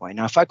SharePoint.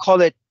 Now, if I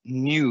call it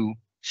new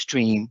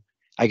Stream,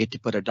 I get to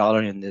put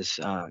 $1 in this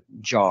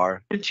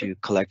jar to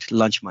collect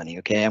lunch money.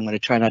 Okay, I'm going to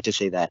try not to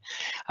say that.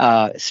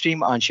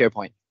 Stream on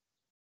SharePoint.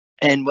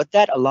 And what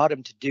that allowed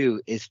them to do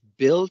is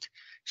build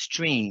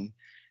Stream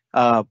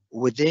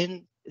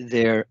within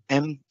their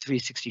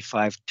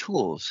M365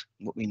 tools,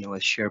 what we know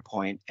as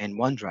SharePoint and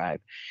OneDrive.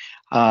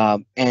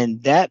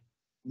 And that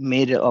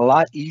made it a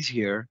lot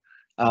easier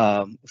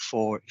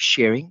for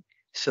sharing.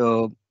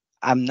 So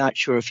I'm not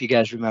sure if you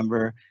guys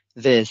remember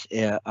this.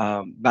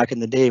 Back in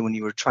the day when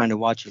you were trying to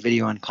watch a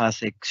video on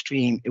Classic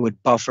Stream, it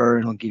would buffer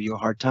and it'll give you a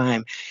hard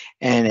time.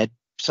 And at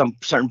some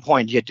certain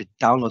point, you had to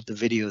download the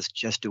videos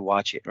just to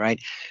watch it, right?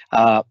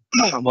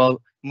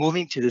 Well,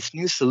 moving to this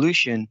new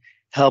solution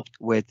helped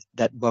with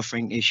that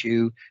buffering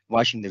issue,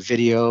 watching the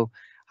video,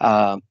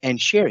 and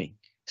sharing.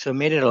 So it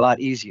made it a lot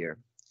easier.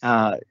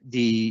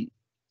 The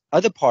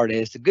other part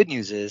is, the good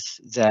news is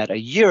that a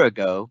year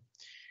ago,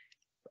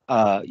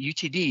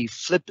 UTD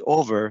flipped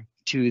over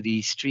to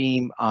the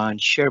stream on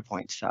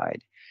SharePoint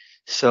side.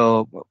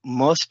 So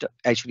most,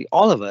 actually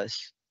all of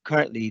us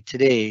currently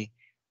today,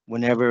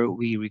 whenever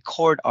we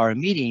record our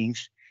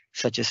meetings,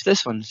 such as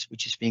this one,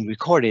 which is being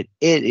recorded,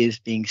 it is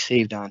being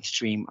saved on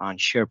stream on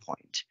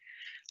SharePoint.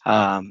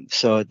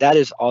 So that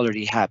is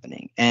already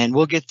happening, and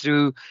we'll get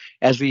through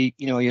as we,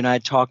 you and I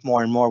talk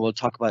more and more. We'll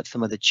talk about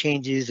some of the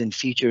changes and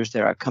features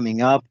that are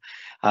coming up.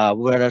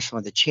 What are some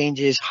of the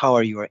changes? How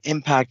are you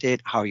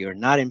impacted? How you're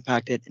not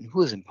impacted, and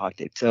who's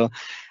impacted? So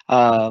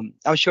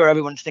I'm sure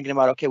everyone's thinking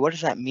about, okay, what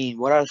does that mean?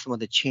 What are some of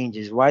the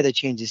changes? Why are the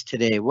changes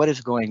today? What is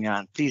going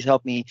on? Please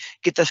help me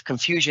get this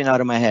confusion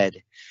out of my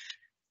head.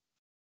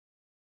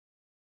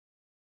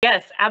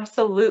 Yes,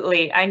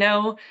 absolutely. I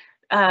know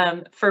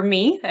for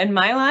me in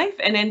my life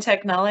and in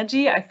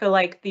technology, I feel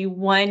like the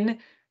one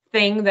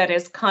thing that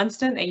is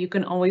constant that you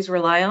can always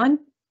rely on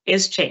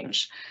is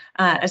change,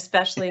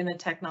 especially in the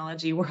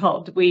technology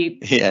world. We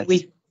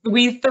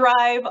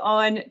thrive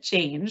on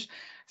change.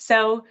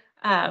 So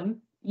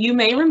you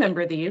may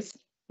remember these.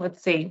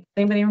 Let's see.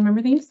 Anybody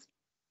remember these?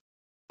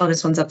 Oh,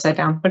 this one's upside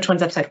down. Which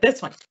one's upside?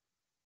 This one.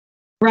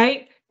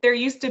 Right? There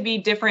used to be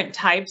different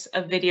types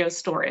of video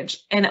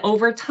storage, and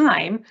over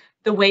time,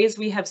 the ways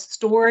we have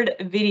stored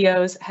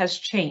videos has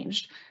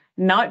changed,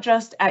 not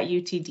just at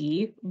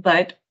UTD,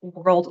 but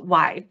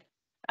worldwide.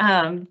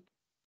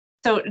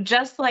 So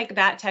just like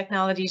that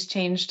technology's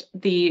changed,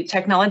 the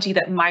technology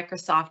that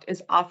Microsoft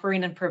is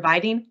offering and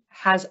providing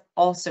has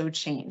also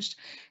changed.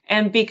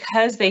 And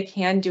because they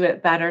can do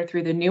it better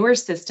through the newer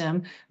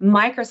system,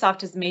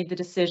 Microsoft has made the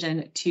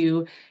decision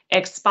to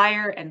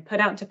expire and put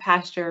out into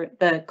pasture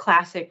the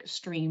classic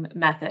stream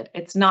method.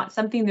 It's not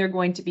something they're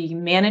going to be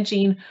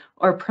managing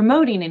or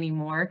promoting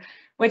anymore,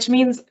 which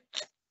means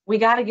we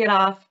got to get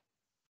off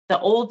the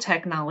old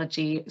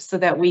technology so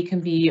that we can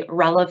be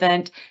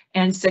relevant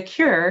and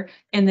secure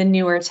in the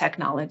newer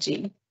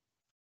technology.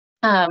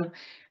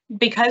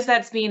 Because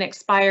that's being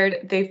expired,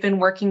 they've been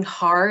working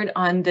hard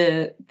on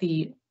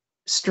the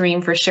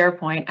stream for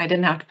SharePoint. I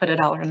didn't have to put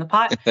 $1 in the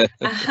pot.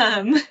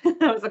 That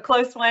was a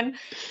close one.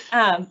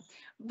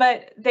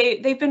 But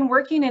they've been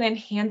working and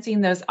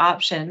enhancing those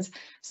options.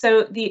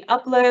 So the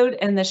upload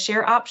and the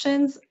share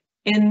options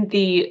in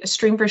the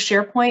stream for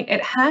SharePoint,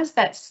 it has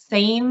that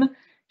same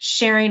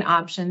sharing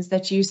options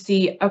that you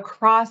see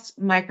across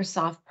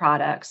Microsoft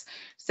products.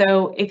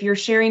 So if you're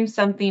sharing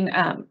something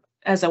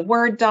as a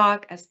Word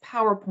doc, as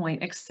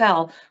PowerPoint,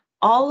 Excel,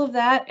 all of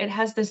that, it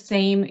has the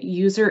same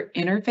user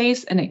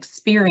interface and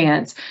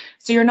experience.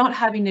 So you're not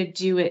having to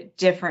do it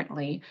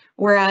differently.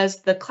 Whereas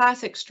the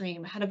classic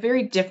stream had a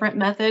very different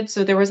method.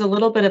 So there was a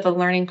little bit of a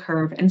learning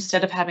curve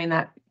instead of having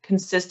that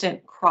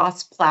consistent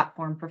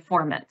cross-platform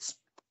performance.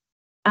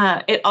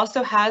 It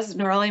also has,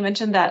 Noorali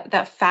mentioned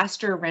that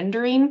faster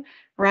rendering,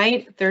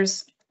 right?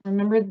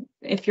 Remember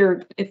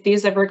if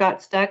these ever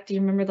got stuck, do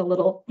you remember the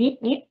little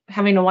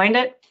having to wind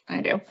it?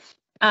 I do.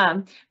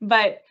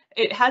 But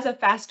it has a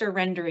faster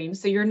rendering,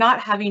 so you're not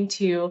having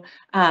to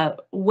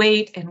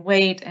wait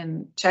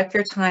and check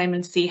your time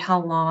and see how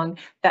long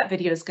that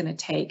video is going to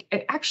take.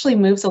 It actually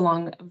moves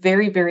along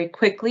very, very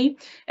quickly.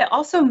 It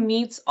also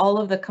meets all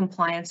of the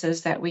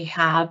compliances that we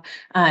have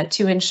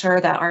to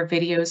ensure that our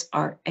videos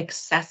are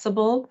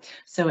accessible.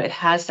 So it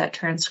has that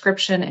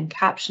transcription and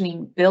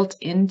captioning built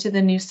into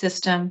the new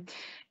system,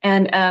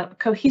 and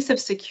cohesive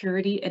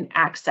security and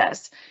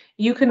access.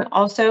 You can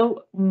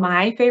also,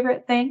 my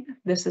favorite thing,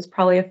 this is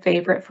probably a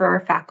favorite for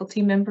our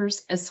faculty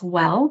members as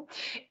well.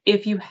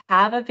 If you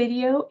have a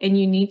video and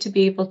you need to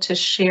be able to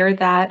share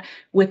that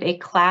with a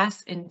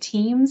class in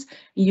Teams,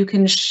 you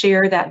can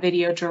share that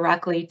video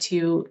directly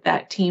to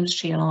that Teams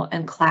channel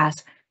and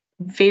class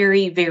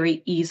very,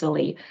 very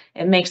easily.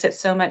 It makes it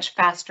so much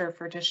faster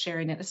for just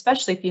sharing it,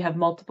 especially if you have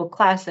multiple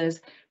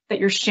classes that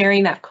you're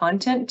sharing that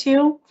content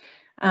to.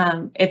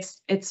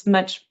 It's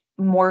much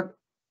more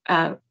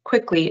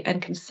quickly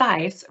and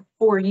concise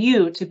for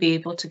you to be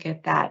able to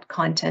get that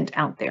content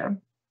out there.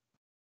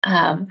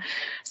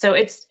 So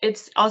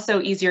it's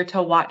also easier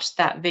to watch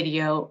that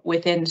video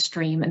within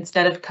stream.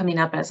 Instead of coming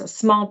up as a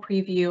small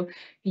preview,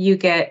 you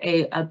get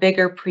a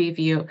bigger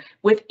preview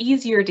with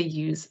easier to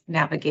use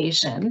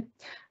navigation.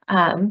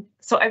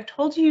 So I've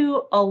told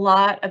you a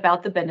lot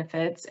about the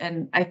benefits,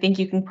 and I think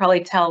you can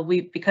probably tell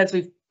because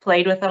we've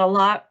played with it a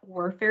lot.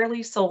 We're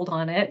fairly sold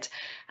on it.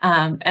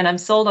 And I'm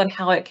sold on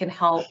how it can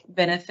help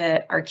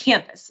benefit our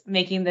campus,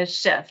 making this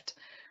shift.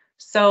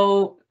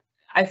 So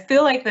I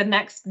feel like the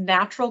next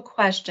natural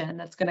question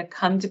that's going to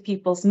come to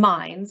people's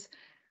minds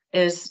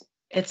is,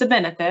 it's a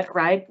benefit,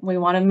 right? We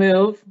want to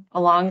move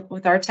along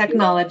with our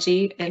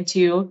technology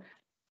into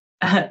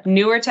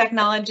newer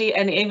technology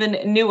and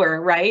even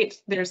newer, right?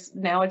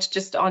 Now it's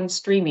just on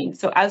streaming.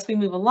 So as we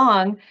move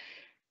along,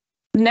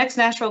 the next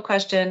natural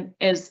question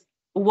is,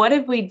 what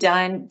have we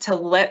done to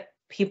let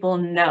people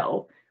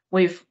know?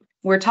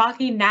 We're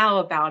talking now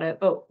about it,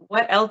 but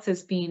what else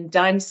is being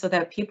done so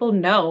that people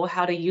know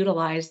how to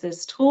utilize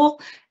this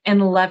tool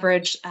and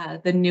leverage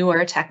the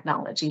newer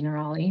technology,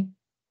 Noorali?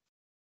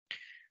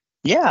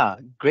 Yeah,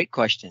 great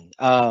question.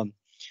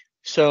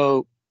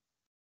 So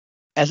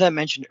as I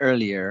mentioned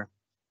earlier,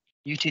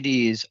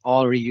 UTD is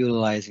already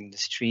utilizing the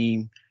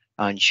stream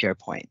on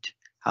SharePoint.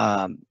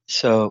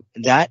 So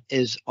that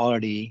is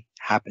already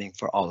happening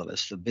for all of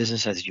us, so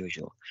business as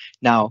usual.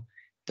 Now,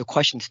 the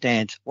question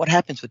stands, what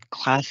happens with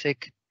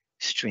classic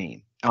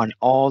stream on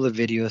all the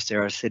videos that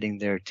are sitting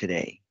there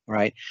today,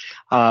 right?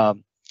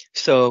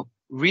 So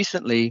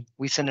recently,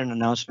 we sent an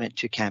announcement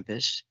to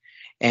campus,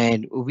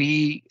 and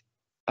we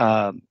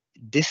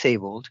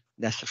disabled,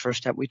 that's the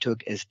first step we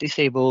took, is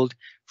disabled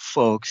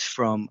folks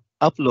from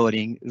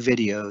uploading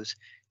videos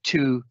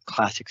to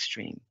Classic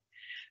Stream.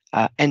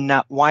 And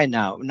not why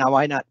now? Now,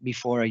 why not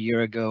before a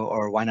year ago,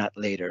 or why not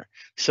later?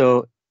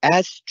 So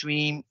as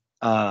Stream,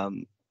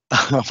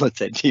 what's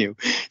that new?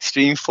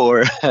 Stream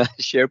for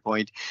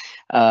SharePoint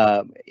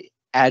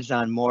adds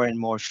on more and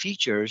more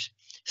features.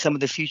 Some of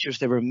the features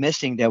that were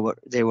missing that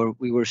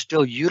we were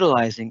still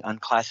utilizing on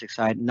Classic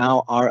side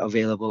now are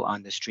available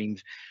on the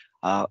Streams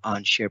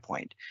on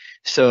SharePoint.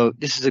 So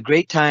this is a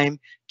great time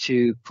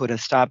to put a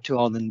stop to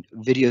all the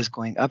videos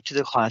going up to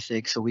the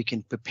Classic so we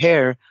can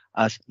prepare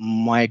us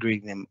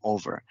migrating them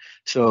over.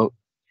 So,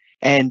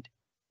 and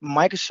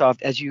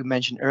Microsoft, as you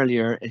mentioned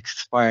earlier,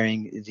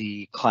 expiring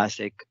the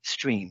Classic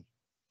Stream.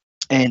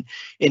 And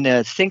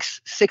in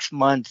 6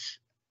 months,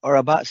 or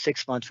about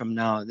 6 months from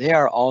now, they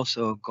are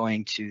also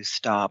going to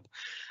stop,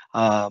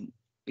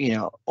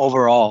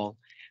 overall,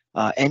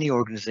 any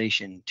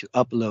organization to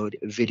upload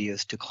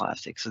videos to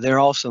Classic. So they're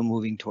also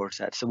moving towards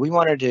that. So we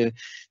wanted to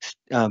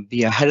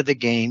be ahead of the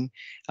game,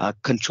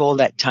 control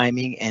that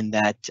timing and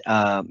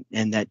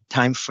that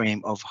time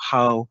frame of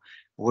how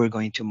we're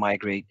going to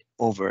migrate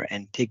over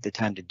and take the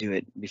time to do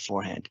it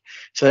beforehand.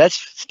 So that's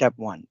step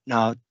one.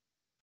 Now,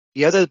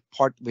 the other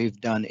part we've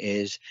done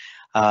is,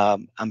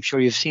 I'm sure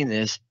you've seen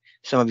this,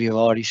 some of you have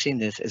already seen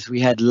this, is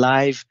we had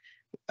live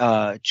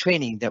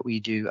training that we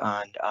do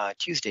on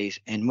Tuesdays,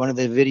 and one of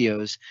the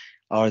videos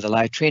or the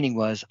live training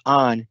was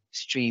on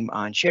Stream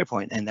on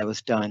SharePoint, and that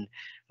was done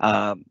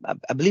I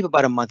believe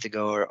about a month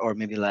ago or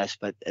maybe less,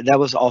 but that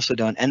was also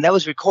done, and that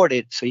was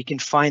recorded, so you can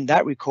find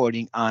that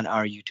recording on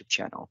our YouTube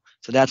channel.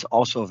 So that's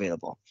also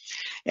available.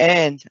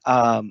 And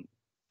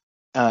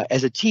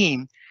as a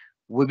team,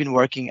 we've been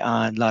working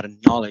on a lot of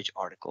knowledge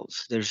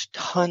articles. There's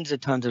tons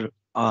and tons of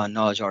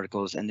knowledge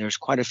articles, and there's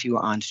quite a few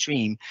on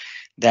stream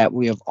that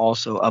we have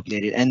also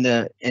updated, and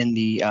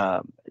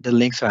the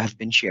links have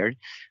been shared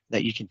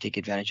that you can take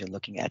advantage of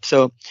looking at.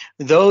 So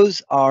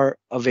those are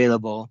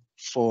available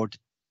for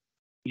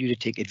you to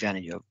take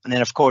advantage of. And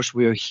then of course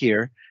we're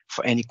here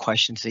for any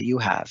questions that you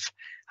have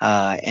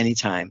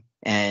anytime,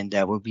 and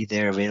we'll be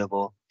there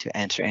available to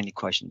answer any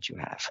questions you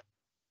have.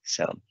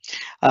 So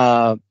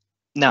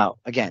now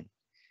again,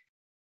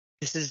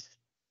 this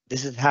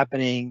is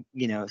happening,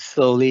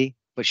 slowly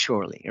but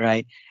surely,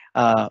 right?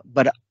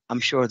 But I'm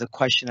sure the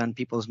question on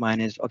people's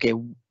mind is, okay,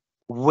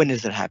 when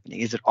is it happening?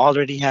 Is it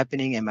already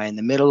happening? Am I in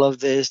the middle of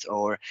this,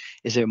 or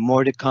is there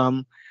more to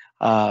come?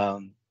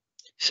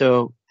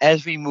 So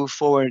as we move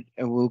forward,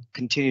 and we'll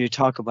continue to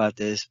talk about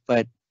this,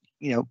 but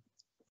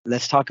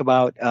let's talk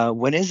about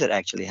when is it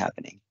actually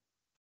happening?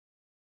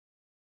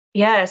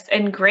 Yes,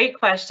 and great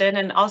question,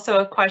 and also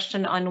a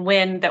question on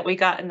when that we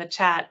got in the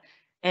chat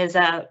is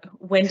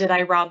when did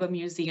I rob a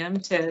museum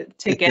to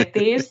get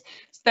these?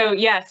 So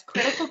yes,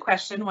 critical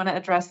question, want to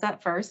address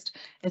that first.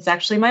 It's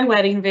actually my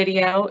wedding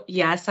video.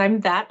 Yes, I'm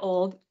that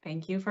old.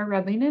 Thank you for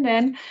rubbing it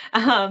in.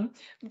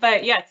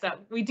 But yes,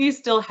 we do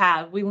still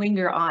we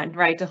linger on,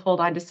 right, to hold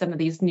on to some of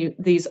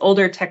these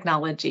older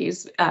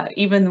technologies,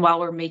 even while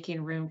we're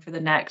making room for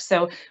the next.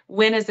 So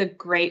when is a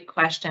great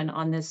question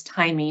on this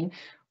timing.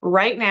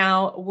 Right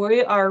now,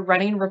 we are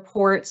running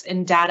reports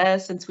and data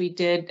since we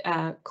did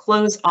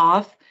close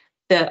off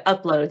the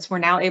uploads. We're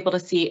now able to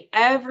see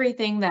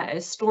everything that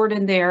is stored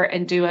in there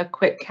and do a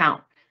quick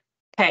count.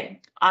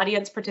 Okay,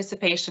 audience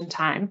participation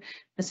time.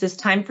 This is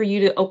time for you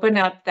to open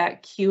up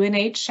that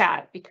Q&A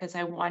chat because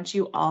I want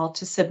you all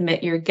to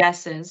submit your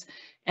guesses,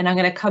 and I'm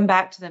going to come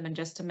back to them in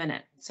just a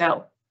minute.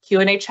 So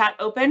Q&A chat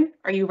open.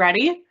 Are you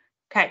ready?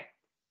 Okay,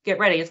 get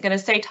ready. It's going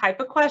to say type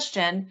a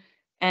question,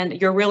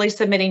 and you're really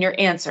submitting your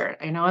answer.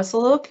 I know it's a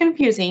little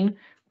confusing,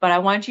 but I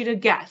want you to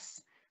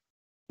guess.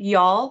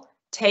 Y'all,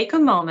 take a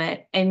moment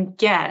and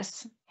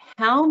guess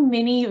how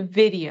many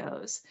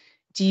videos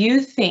do you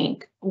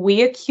think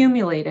we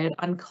accumulated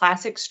on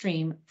Classic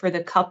Stream for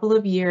the couple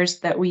of years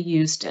that we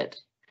used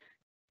it.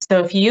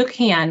 So if you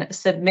can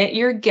submit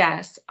your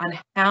guess on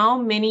how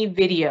many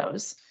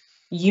videos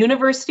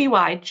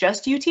university-wide,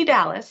 just UT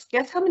Dallas,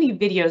 guess how many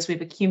videos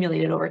we've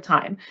accumulated over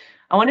time.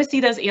 I want to see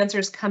those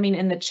answers coming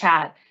in the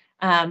chat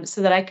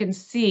so that I can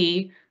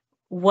see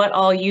what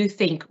all you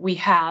think we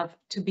have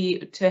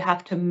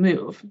to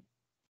move.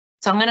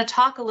 So I'm going to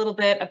talk a little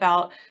bit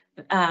about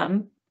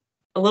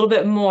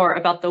more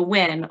about the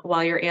when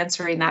while you're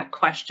answering that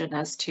question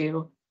as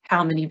to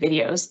how many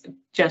videos,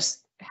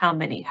 just how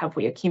many have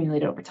we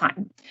accumulated over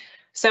time.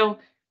 So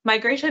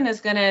migration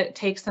is going to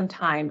take some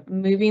time.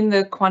 Moving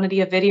the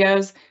quantity of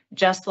videos,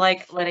 just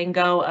like letting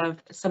go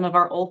of some of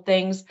our old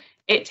things,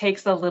 it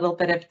takes a little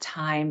bit of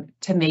time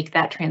to make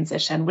that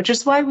transition, which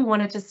is why we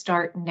wanted to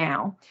start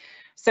now.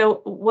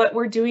 So what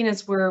we're doing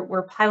is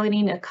we're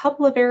piloting a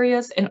couple of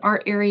areas in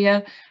our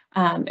area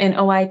in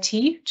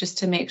OIT, just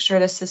to make sure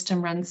the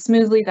system runs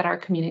smoothly, that our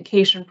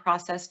communication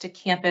process to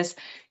campus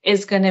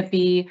is going to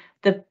be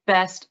the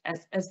best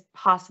as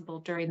possible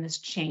during this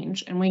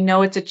change. And we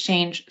know it's a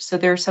change, so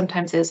there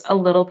sometimes is a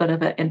little bit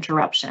of an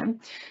interruption.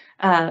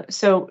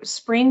 So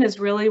spring is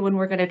really when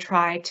we're going to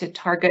try to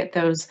target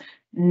those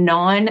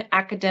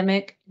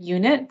non-academic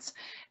units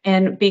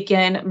and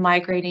begin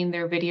migrating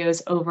their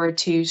videos over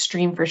to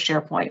Stream for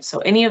SharePoint. So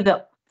any of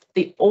the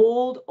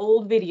old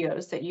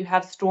videos that you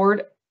have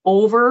stored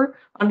over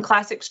on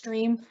Classic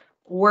Stream,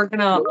 we're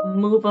gonna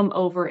move them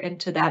over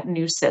into that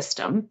new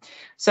system.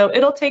 So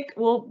it'll take,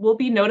 we'll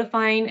be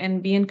notifying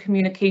and be in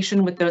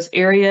communication with those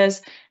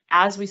areas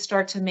as we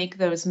start to make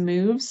those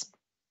moves.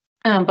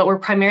 But we're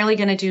primarily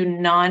gonna do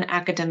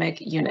non-academic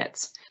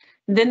units.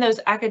 Then those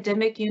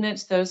academic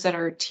units, those that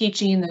are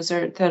teaching,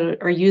 that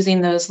are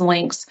using those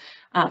links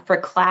for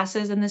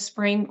classes in the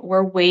spring,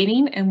 we're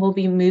waiting and we'll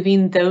be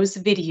moving those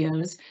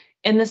videos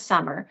in the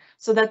summer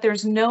so that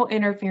there's no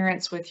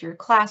interference with your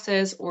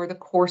classes or the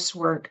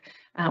coursework.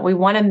 We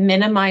want to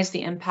minimize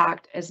the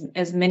impact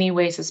as many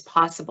ways as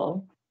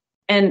possible.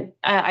 And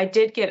I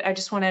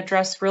just want to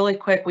address really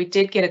quick, we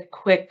did get a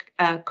quick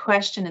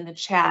question in the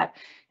chat.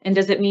 And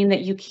does it mean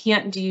that you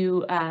can't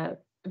do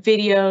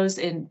videos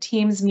in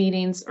Teams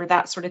meetings or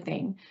that sort of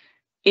thing?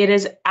 It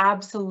is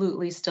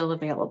absolutely still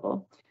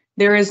available.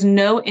 There is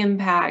no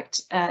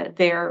impact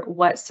there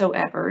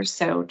whatsoever.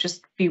 So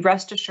just be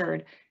rest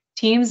assured,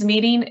 Teams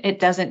meeting, it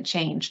doesn't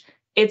change.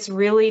 It's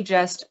really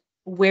just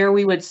where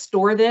we would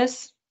store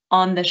this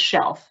on the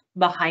shelf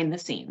behind the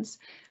scenes.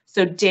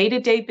 So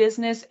day-to-day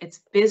business, it's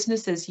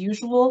business as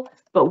usual,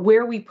 but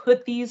where we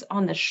put these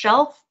on the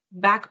shelf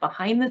back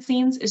behind the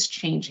scenes is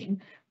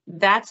changing.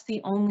 That's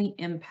the only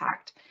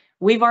impact.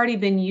 We've already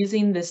been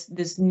using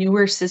this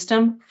newer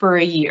system for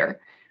a year.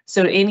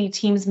 So any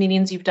Teams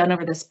meetings you've done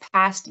over this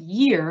past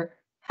year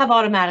have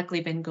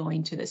automatically been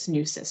going to this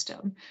new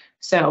system.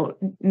 So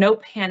no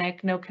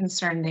panic, no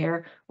concern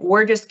there.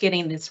 We're just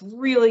getting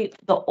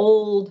the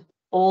old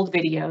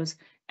videos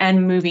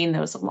and moving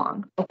those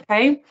along,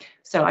 okay?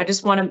 So I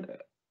just want to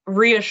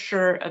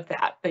reassure of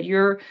that, but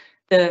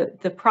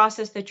the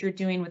process that you're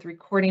doing with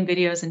recording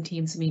videos and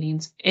Teams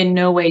meetings in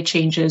no way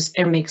changes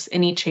or makes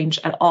any change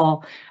at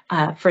all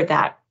for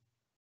that.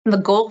 The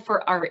goal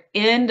for our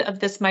end of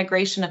this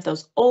migration of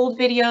those old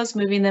videos,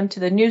 moving them to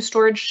the new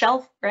storage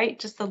shelf, right?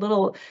 Just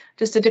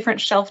a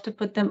different shelf to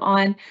put them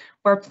on.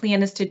 Our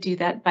plan is to do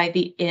that by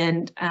the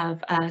end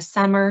of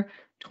summer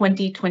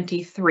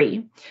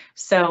 2023.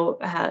 So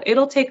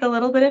it'll take a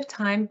little bit of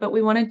time, but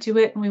we want to do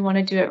it and we want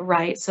to do it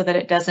right so that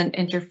it doesn't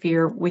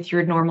interfere with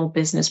your normal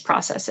business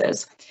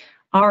processes.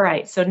 All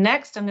right, so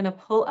next I'm going to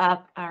pull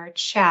up our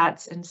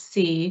chats and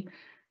see.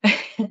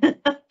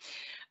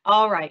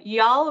 All right,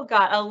 y'all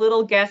got a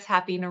little guess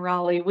happy,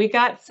 Noorali. We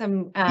got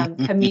some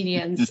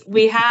comedians.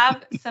 We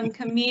have some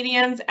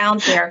comedians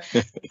out there.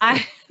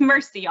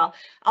 Mercy, y'all.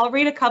 I'll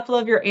read a couple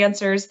of your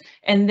answers,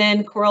 and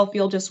then Coral, if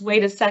you'll just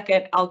wait a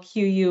second, I'll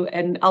cue you,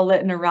 and I'll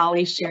let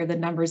Noorali share the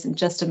numbers in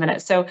just a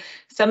minute. So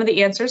some of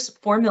the answers,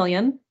 4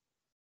 million.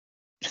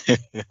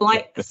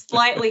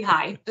 Slightly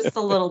high, just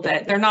a little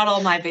bit. They're not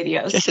all my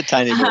videos. Just a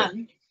tiny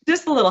bit.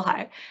 Just a little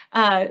high.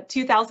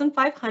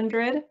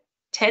 2,500.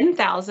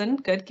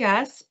 10,000, good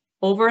guess.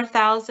 Over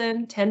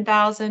 1,000,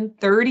 10,000,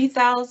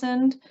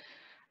 30,000.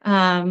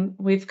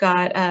 We've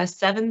got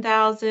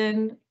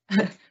 7,000,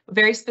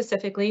 very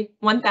specifically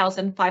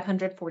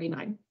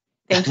 1,549.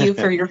 Thank you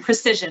for your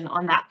precision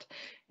on that.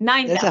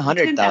 9,000. That's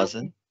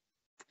 100,000.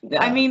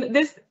 I mean,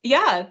 there's,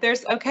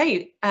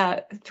 okay,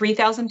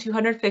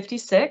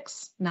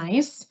 3,256,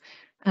 nice.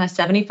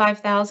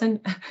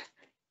 75,000,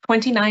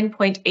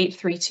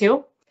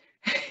 29.832.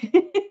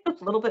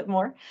 A little bit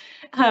more.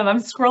 I'm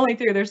scrolling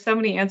through. There's so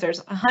many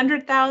answers.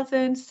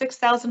 100,000,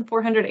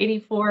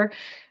 6,484.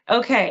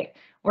 Okay,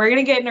 we're going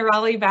to get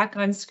Noorali back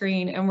on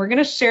screen and we're going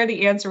to share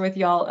the answer with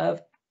y'all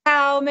of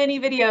how many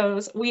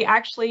videos we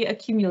actually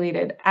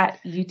accumulated at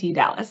UT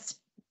Dallas.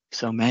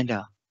 So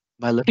Amanda,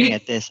 by looking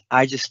at this,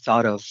 I just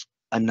thought of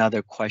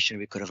another question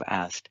we could have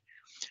asked.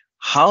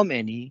 How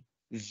many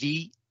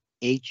VHS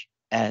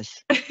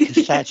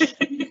cassettes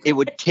it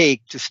would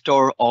take to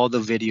store all the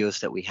videos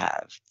that we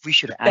have? We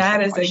should ask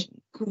that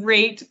question. A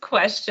great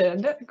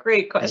question.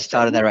 Great question. I just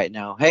thought of that right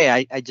now. Hey,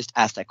 I just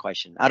asked that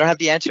question. I don't have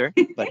the answer,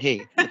 but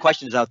hey, the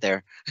question is out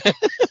there.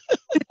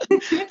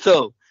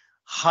 So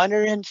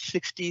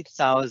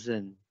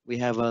 160,000. We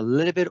have a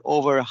little bit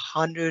over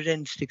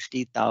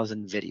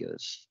 160,000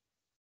 videos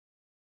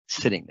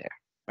sitting there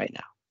right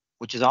now,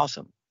 which is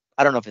awesome.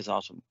 I don't know if it's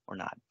awesome or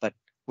not, but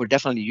we're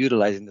definitely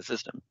utilizing the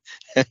system.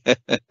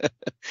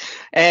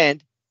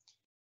 And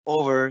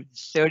over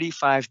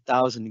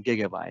 35,000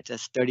 gigabytes,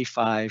 that's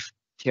 35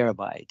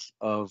 terabytes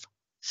of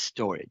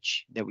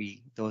storage that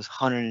those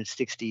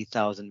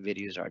 160,000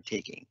 videos are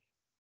taking.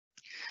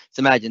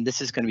 So imagine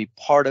this is going to be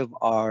part of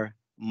our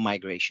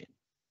migration,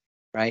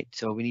 right?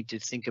 So we need to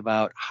think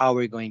about how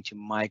we're going to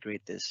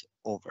migrate this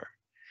over.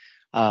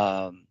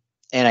 And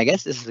I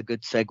guess this is a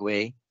good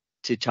segue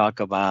to talk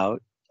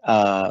about,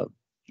 about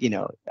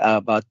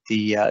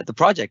the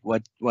project.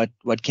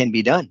 What can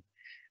be done?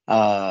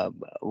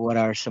 What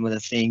are some of the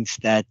things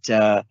that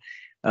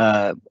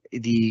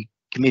the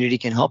community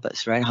can help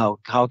us, right?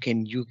 How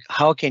can you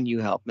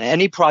help?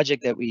 Any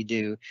project that we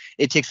do,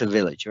 it takes a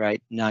village,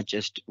 right? Not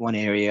just one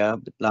area,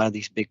 but a lot of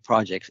these big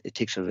projects, it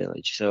takes a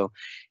village. So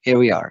here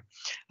we are.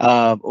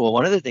 Well,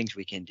 one of the things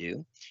we can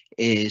do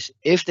is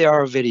if there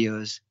are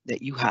videos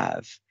that you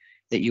have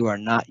that you are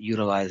not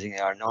utilizing,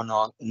 are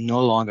no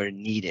longer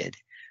needed,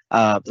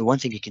 the one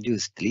thing you can do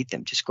is delete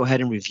them. Just go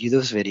ahead and review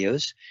those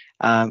videos.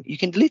 You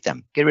can delete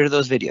them, get rid of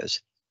those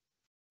videos.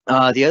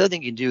 The other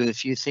thing you can do,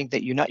 if you think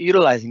that you're not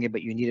utilizing it,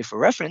 but you need it for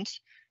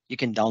reference, you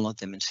can download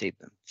them and save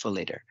them for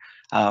later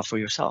for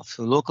yourself.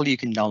 So locally, you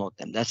can download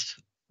them. That's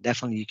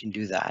definitely, you can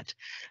do that.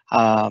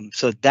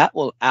 So that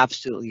will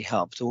absolutely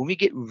help. So when we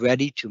get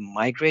ready to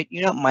migrate,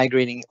 you're not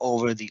migrating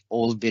over the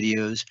old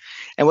videos.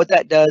 And what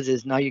that does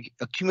is now you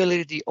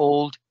accumulated the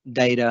old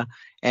data,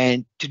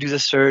 and to do the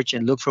search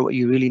and look for what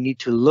you really need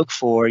to look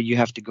for, you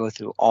have to go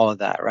through all of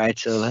that, right?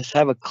 So let's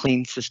have a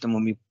clean system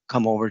when we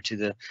come over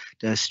to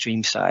the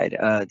stream side,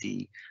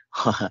 the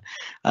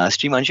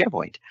stream on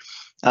SharePoint.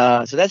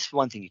 So that's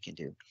one thing you can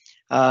do.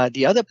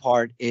 The other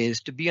part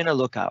is to be on a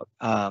lookout.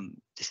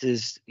 This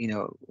is,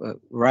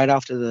 right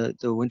after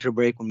the winter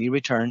break, when we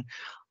return,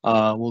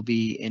 we'll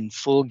be in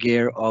full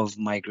gear of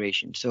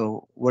migration.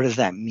 So what does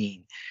that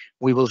mean?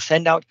 We will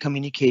send out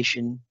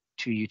communication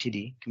to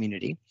UTD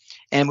community,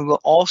 and we will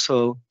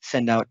also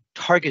send out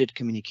targeted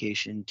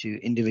communication to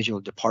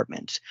individual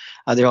departments.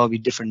 There will be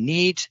different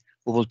needs.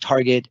 We will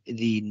target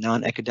the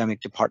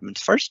non-academic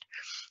departments first,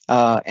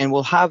 and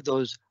we'll have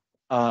those,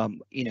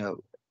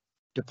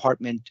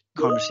 department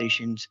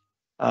conversations,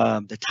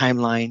 the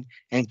timeline,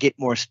 and get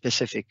more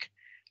specific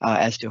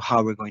as to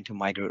how we're going to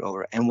migrate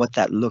over and what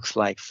that looks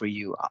like for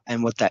you,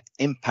 and what that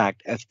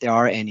impact, if there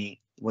are any,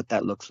 what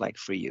that looks like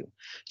for you.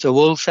 So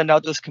we'll send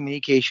out those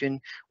communication.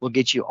 We'll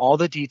get you all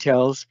the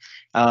details.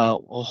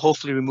 We'll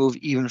hopefully remove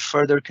even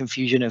further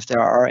confusion if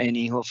there are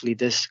any. Hopefully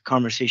this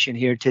conversation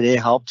here today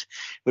helped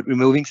with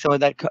removing some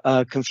of that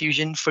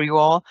confusion for you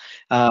all.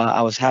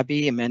 I was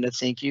happy. Amanda,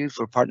 thank you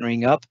for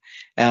partnering up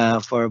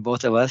for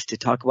both of us to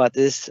talk about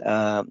this,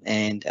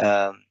 and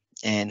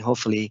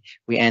hopefully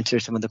we answer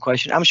some of the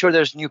questions. I'm sure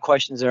there's new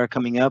questions that are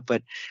coming up,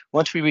 but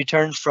once we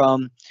return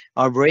from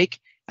our break,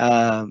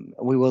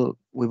 we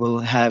will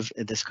have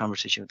this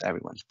conversation with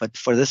everyone. But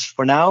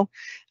for now,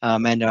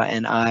 Amanda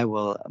and I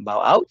will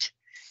bow out,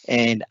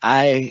 and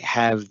I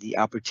have the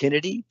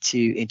opportunity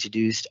to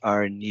introduce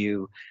our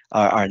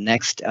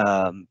next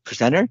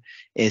presenter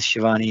is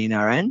Shivani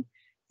Narain,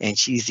 and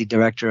she's the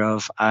director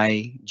of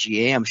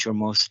IGA. I'm sure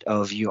most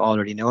of you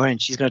already know her,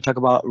 and she's going to talk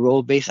about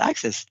role-based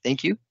access.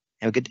 Thank you.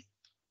 Have a good day.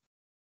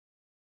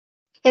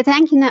 Yeah,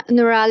 thank you,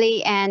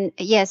 Noorali. And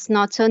yes,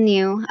 not so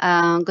new.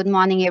 Good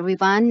morning,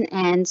 everyone.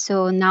 And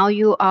so now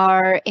you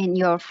are in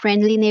your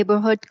friendly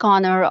neighborhood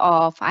corner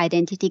of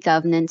identity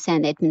governance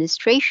and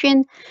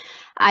administration,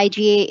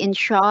 IGA in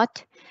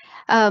short.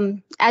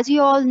 As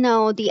you all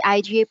know, the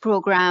IGA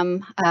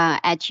program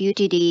at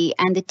UTD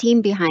and the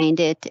team behind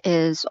it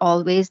is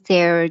always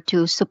there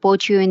to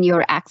support you in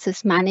your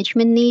access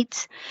management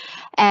needs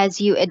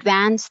as you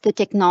advance the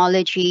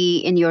technology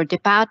in your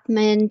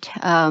department,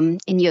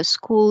 in your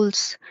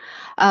schools.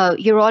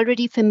 You're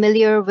already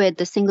familiar with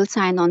the single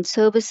sign-on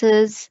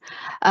services.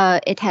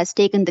 It has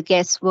taken the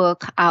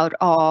guesswork out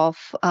of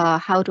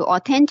how to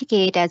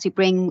authenticate as you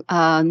bring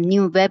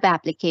new web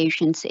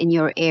applications in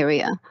your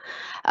area.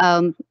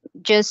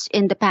 Just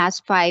in the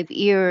past 5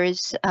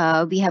 years,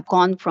 we have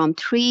gone from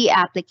 3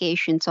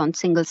 applications on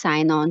single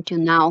sign-on to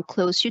now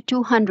close to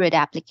 200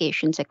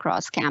 applications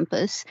across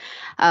campus.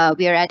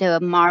 We are at a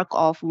mark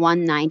of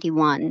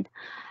 191.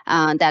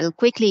 That'll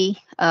quickly,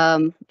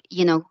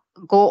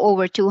 go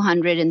over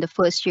 200 in the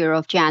first year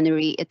of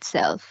January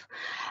itself.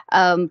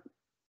 And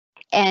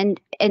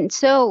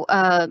so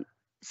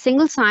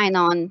single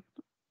sign-on,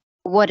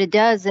 what it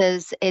does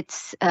is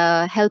it's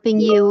helping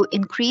you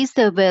increase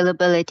the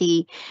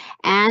availability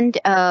and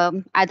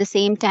at the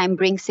same time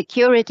bring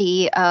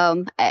security,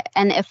 an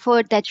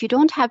effort that you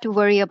don't have to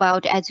worry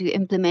about as you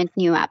implement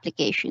new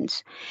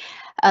applications.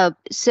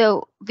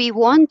 So we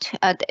want,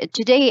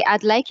 today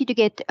I'd like you to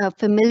get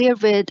familiar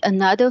with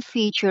another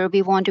feature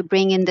we want to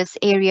bring in this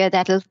area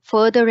that will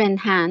further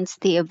enhance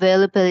the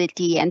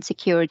availability and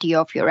security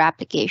of your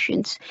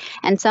applications,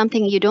 and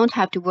something you don't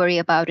have to worry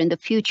about in the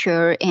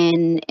future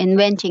in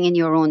inventing in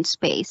your own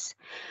space.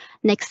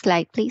 Next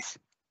slide, please.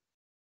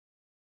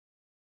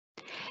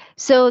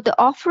 So the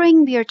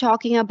offering we are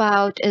talking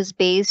about is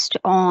based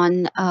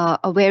on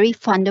a very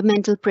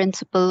fundamental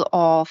principle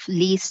of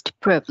least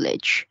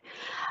privilege.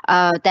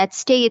 That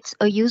states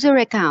a user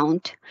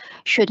account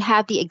should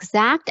have the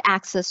exact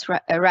access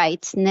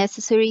rights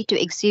necessary to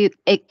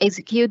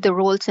execute the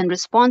roles and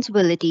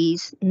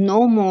responsibilities,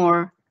 no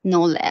more,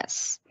 no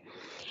less.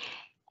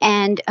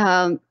 And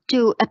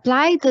to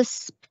apply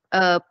this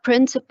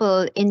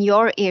principle in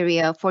your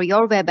area for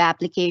your web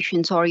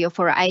applications or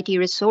for IT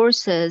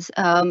resources,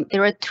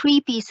 there are three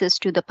pieces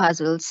to the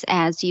puzzles,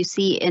 as you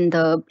see in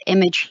the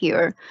image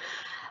here.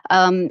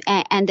 And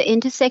the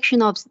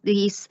intersection of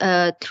these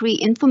three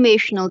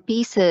informational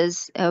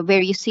pieces,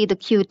 where you see the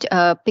cute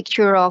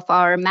picture of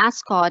our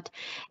mascot,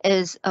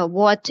 is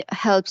what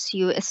helps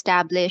you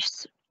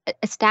establish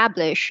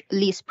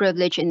least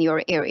privilege in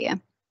your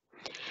area.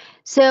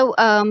 So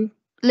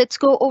let's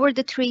go over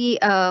the three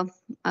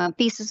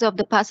pieces of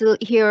the puzzle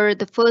here.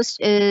 The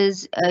first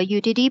is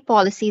UTD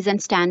policies and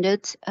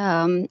standards.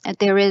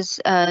 There is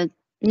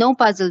no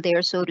puzzle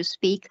there, so to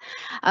speak.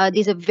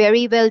 These are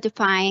very well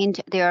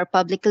defined. They are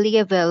publicly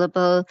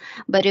available.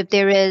 But if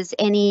there is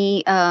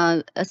any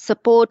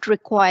support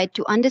required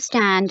to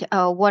understand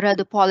what are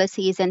the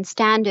policies and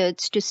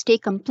standards to stay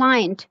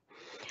compliant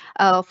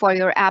for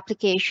your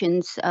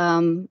applications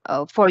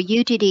for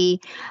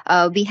UTD,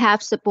 we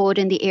have support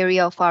in the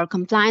area of our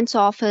compliance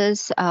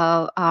office,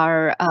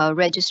 our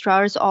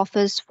registrar's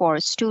office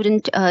for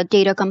student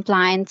data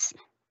compliance,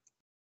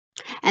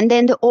 and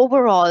then the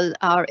overall,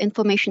 our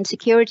information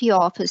security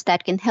office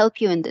that can help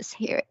you in this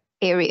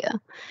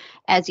area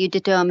as you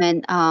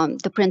determine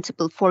the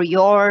principle for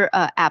your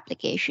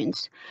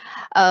applications.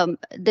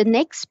 The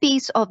next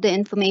piece of the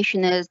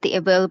information is the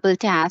available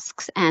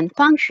tasks and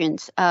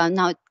functions.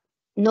 Now,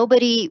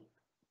 nobody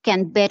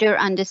can better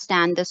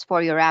understand this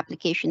for your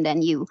application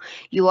than you.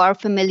 You are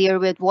familiar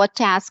with what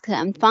tasks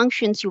and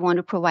functions you want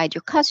to provide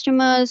your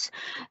customers,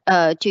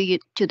 to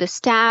the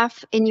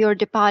staff in your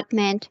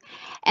department.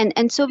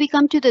 And so we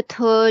come to the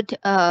third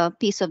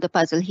piece of the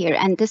puzzle here.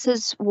 And this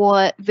is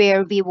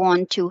where we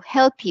want to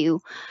help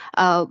you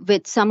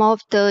with some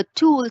of the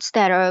tools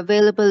that are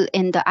available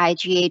in the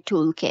IGA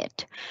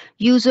toolkit.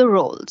 User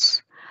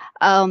roles.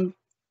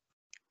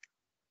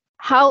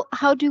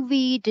 How do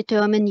we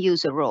determine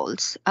user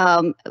roles?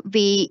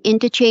 We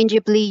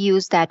interchangeably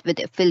use that with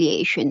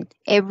affiliation.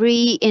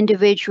 Every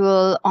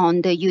individual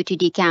on the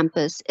UTD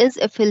campus is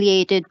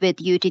affiliated with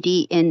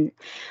UTD in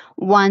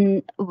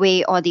one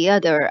way or the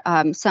other,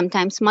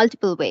 sometimes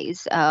multiple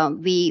ways.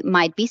 We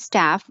might be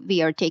staff,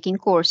 we are taking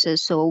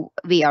courses, so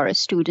we are a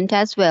student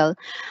as well.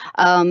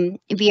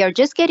 We are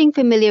just getting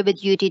familiar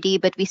with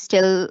UTD, but we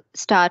still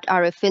start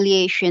our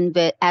affiliation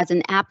as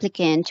an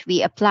applicant.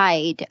 We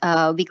applied,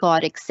 we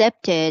got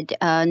accepted,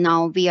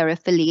 now we are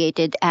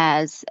affiliated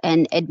as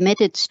an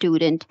admitted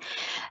student.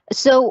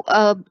 So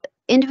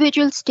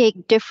individuals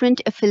take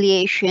different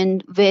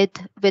affiliation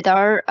with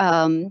our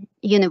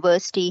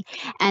university,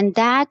 and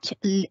that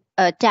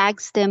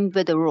tags them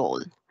with a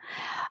role.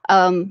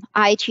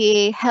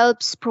 IGA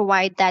helps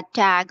provide that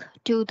tag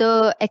to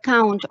the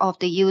account of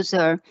the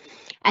user.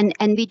 And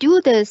we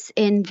do this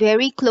in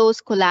very close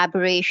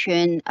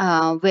collaboration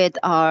with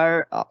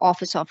our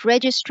Office of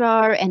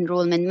Registrar,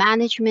 Enrollment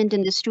Management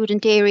in the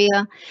student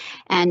area,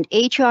 and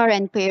HR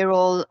and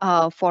payroll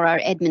for our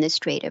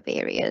administrative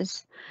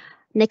areas.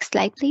 Next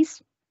slide,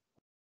 please.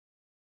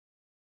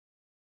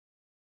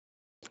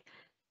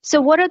 So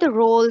what are the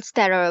roles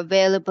that are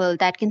available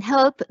that can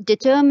help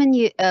determine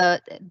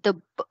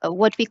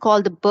what we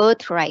call the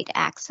birthright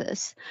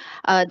access?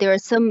 There are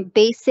some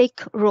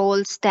basic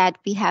roles that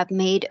we have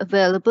made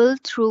available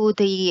through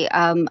the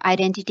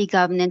Identity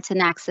Governance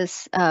and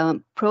Access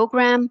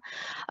program.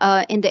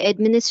 In the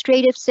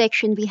administrative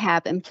section, we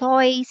have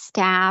employee,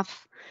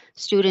 staff,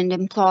 student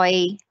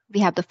employee. We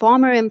have the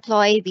former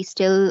employee. We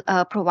still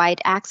provide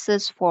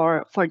access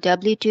for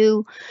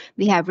W-2.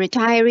 We have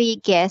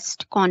retiree,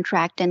 guest,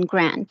 contract, and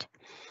grant.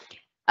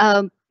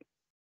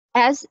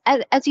 As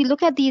you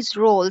look at these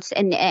roles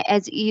and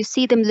as you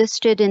see them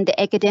listed in the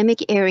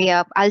academic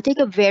area, I'll take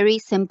a very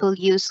simple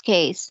use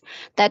case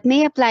that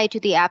may apply to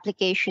the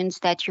applications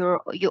that you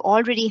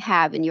already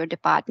have in your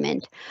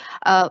department.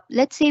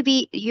 Let's say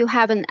you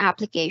have an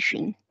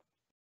application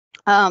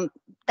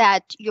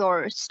that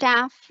your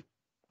staff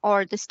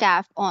or the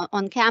staff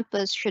on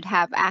campus should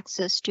have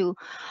access to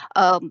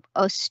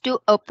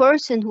a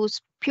person who's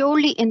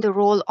purely in the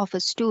role of a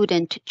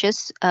student,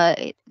 just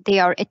they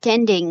are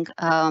attending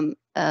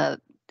a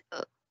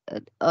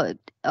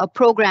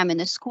program in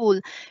a school,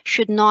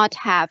 should not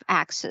have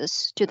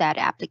access to that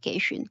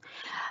application.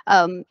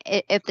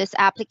 If this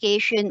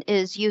application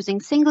is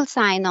using single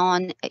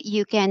sign-on,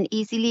 you can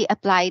easily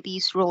apply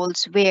these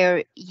roles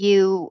where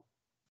you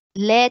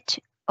let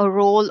a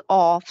role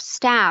of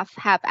staff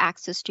have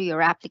access to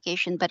your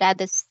application, but at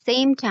the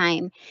same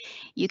time,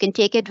 you can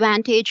take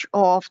advantage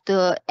of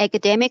the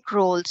academic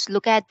roles,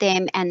 look at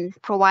them, and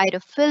provide a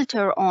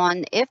filter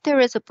on if there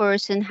is a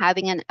person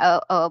having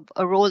a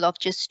role of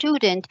just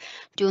student,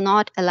 do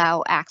not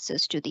allow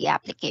access to the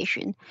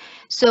application.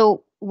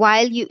 So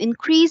while you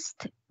increase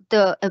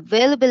the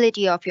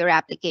availability of your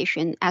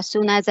application, as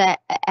soon as a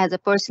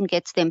person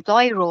gets the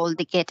employee role,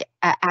 they get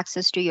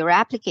access to your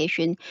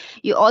application.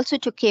 You also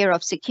took care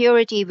of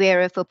security,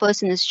 where if a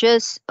person is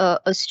just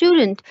a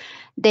student,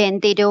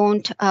 then they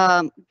don't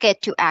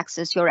get to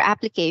access your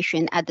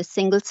application at the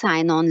single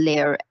sign-on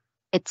layer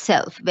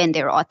itself when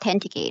they're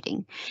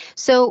authenticating.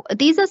 So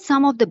these are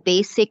some of the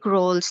basic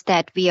roles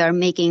that we are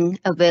making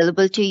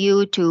available to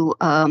you to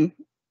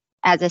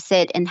as I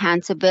said,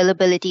 enhance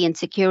availability and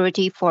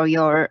security for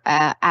your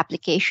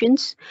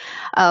applications.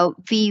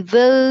 We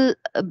will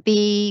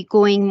be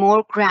going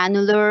more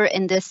granular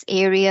in this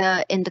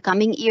area in the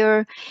coming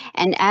year.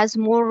 And as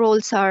more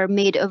roles are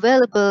made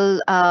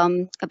available,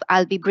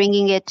 I'll be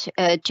bringing it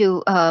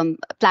to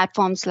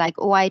platforms like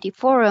OIT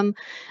Forum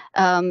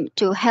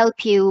to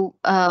help you,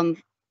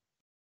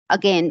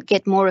 again,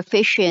 get more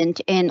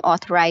efficient in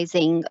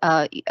authorizing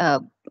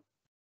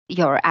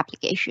your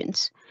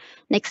applications.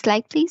 Next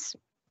slide, please.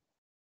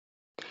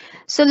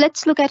 So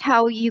let's look at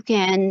how you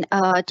can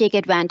take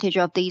advantage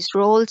of these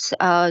roles.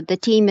 The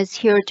team is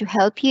here to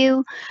help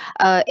you.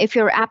 If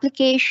your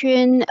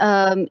application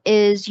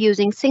is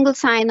using single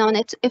sign-on,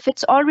 if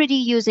it's already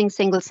using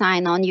single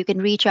sign-on, you can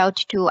reach out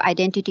to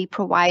identity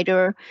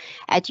provider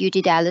at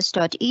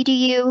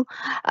utdallas.edu.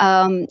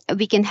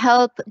 We can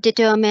help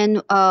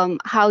determine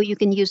how you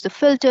can use the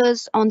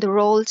filters on the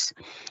roles.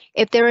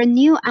 If there are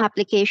new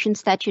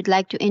applications that you'd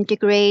like to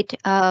integrate,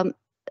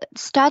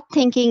 start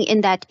thinking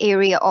in that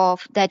area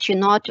of that you're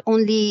not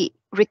only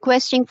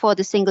requesting for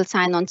the single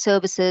sign-on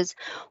services,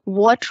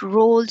 what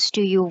roles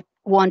do you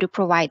want to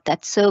provide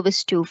that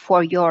service to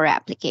for your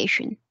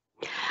application?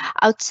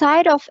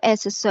 Outside of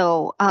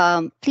SSO,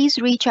 please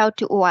reach out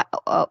to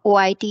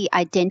OIT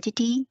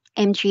Identity,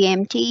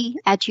 MGMT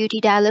at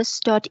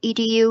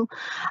utdallas.edu.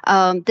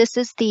 This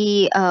is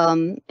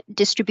the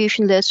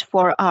distribution list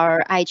for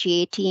our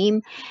IGA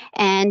team,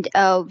 and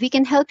we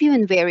can help you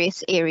in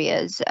various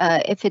areas.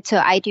 If it's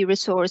an IT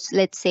resource,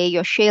 let's say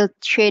your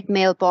shared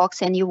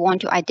mailbox, and you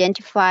want to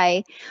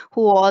identify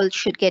who all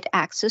should get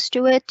access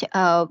to it,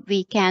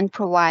 we can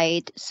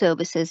provide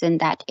services in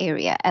that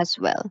area as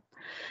well.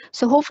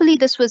 So hopefully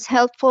this was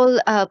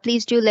helpful.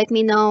 Please do let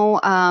me know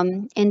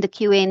in the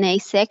Q&A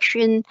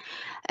section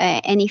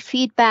any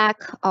feedback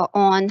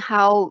on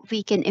how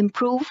we can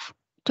improve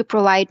to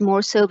provide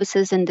more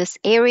services in this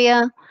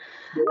area,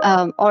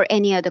 or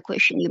any other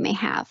question you may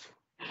have.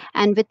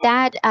 And with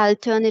that, I'll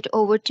turn it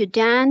over to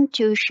Dan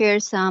to share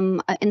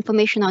some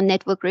information on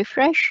network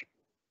refresh.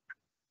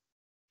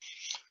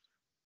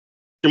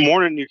 Good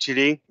morning,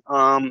 UTD.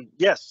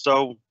 Yes,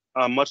 so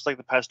much like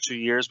the past 2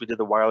 years, we did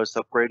the wireless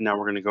upgrade. Now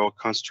we're going to go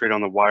concentrate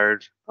on the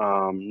wired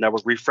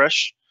network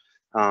refresh.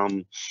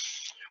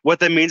 What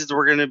that means is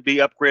we're going to be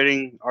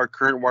upgrading our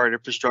current wired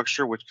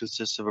infrastructure, which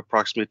consists of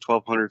approximately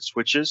 1,200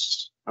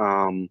 switches,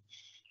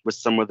 with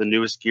some of the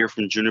newest gear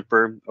from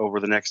Juniper over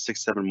the next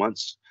 6-7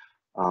 months.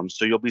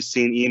 So you'll be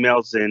seeing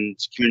emails and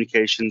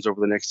communications over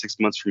the next 6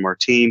 months from our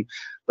team,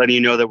 letting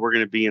you know that we're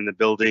going to be in the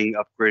building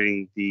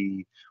upgrading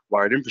the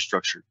wired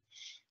infrastructure.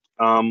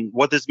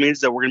 What this means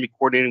is that we're going to be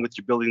coordinating with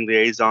your building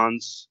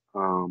liaisons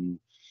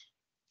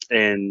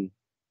and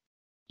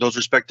those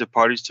respective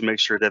parties to make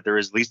sure that there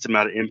is least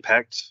amount of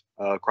impact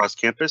across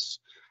campus.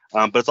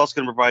 But it's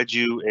also going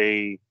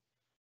to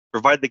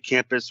provide the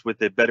campus with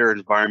a better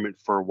environment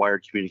for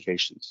wired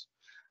communications.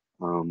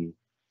 And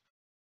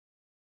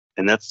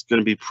that's going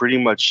to be pretty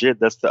much it.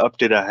 That's the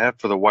update I have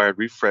for the wired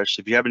refresh.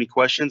 If you have any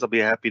questions, I'll be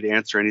happy to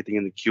answer anything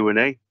in the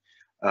Q&A.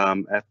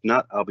 If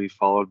not, I'll be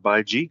followed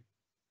by G.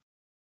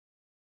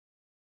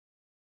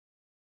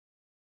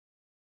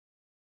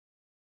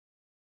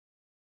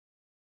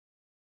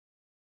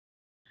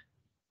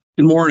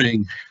 Good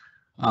morning.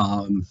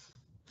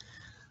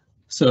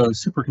 So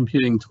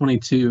Supercomputing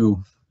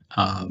 22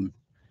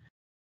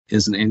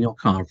 is an annual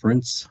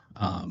conference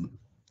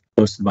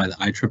hosted by the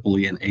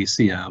IEEE and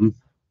ACM.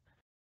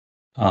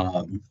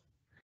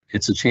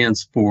 It's a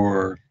chance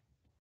for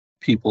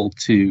people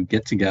to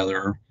get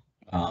together,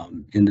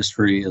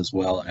 industry as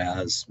well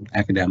as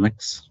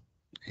academics,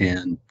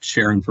 and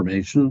share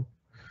information.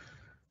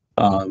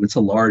 It's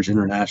a large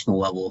international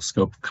level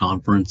scope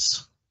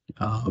conference.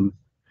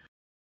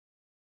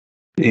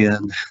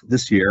 And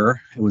this year,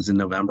 it was in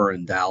November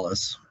in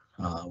Dallas,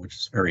 which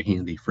is very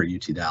handy for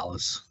UT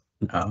Dallas.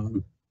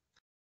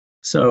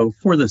 So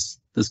for this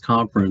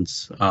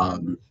conference,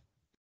 some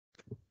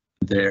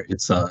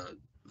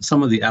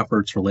of the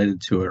efforts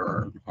related to it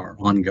are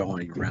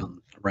ongoing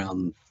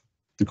around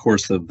the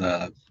course of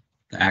the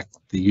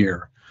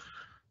year,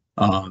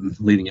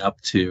 leading up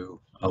to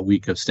a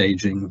week of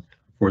staging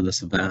for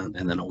this event,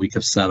 and then a week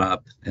of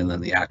setup, and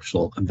then the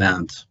actual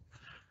event.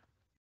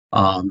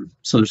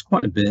 So there's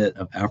quite a bit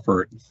of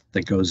effort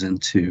that goes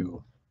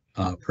into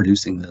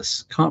producing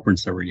this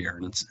conference every year,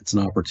 and it's an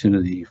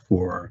opportunity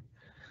for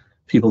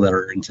people that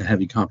are into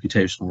heavy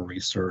computational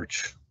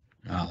research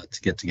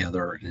to get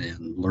together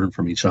and learn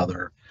from each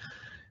other.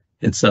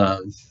 It's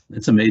a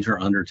major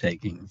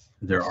undertaking.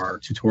 There are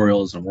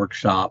tutorials and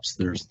workshops.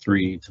 There's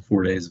 3 to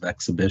 4 days of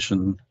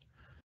exhibition.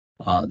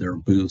 There are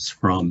booths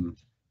from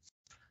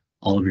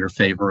all of your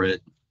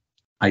favorite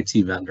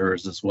IT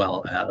vendors, as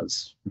well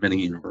as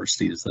many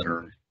universities that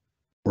are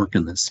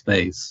working this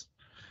space.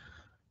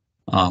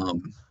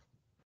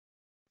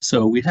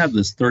 So we have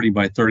this 30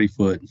 by 30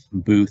 foot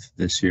booth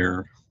this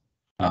year,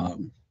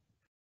 and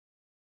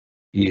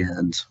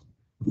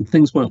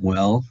things went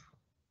well.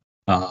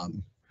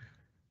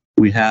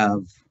 We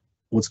have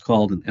what's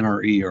called an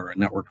NRE, or a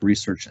network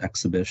research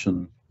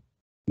exhibition,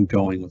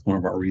 going with one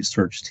of our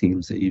research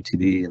teams at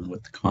UTD and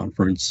with the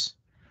conference,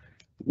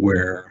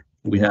 where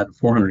we had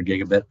 400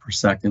 gigabit per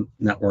second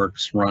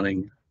networks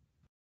running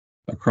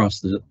across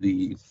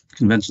the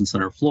convention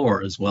center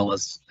floor, as well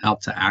as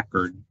out to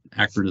Akron.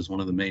 Akron is one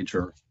of the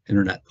major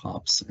internet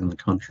pops in the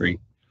country.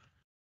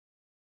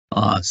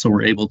 So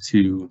we're able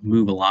to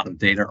move a lot of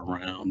data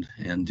around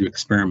and do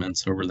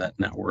experiments over that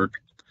network.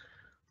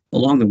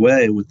 Along the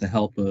way, with the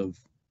help of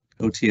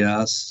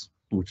OTS,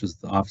 which is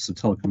the Office of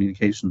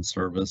Telecommunications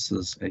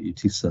Services at UT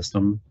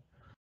System,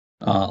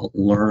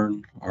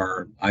 Learn,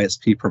 our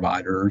ISP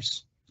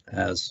providers,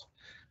 as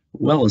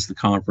well as the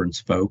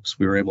conference folks,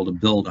 we were able to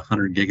build a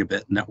 100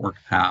 gigabit network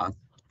path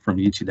from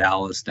UT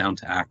Dallas down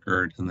to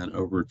Akron and then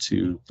over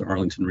to the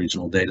Arlington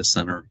Regional Data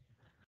Center.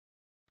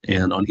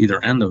 And on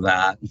either end of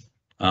that,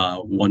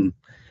 one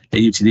at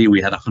UTD,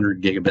 we had a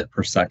 100 gigabit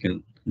per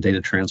second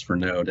data transfer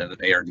node, and at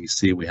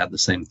ARDC, we had the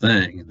same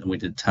thing. And then we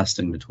did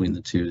testing between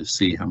the two to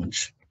see how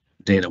much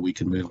data we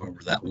could move over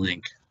that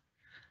link.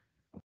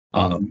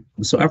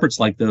 So efforts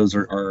like those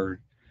are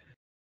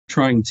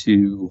trying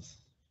to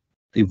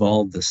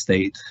evolve the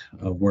state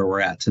of where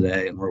we're at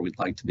today and where we'd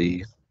like to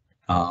be,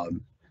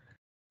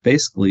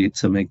 basically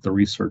to make the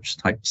research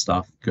type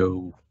stuff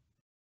go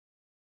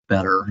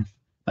better,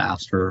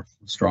 faster,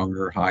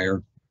 stronger,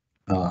 higher.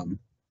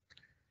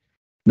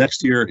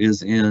 Next year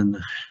is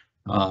in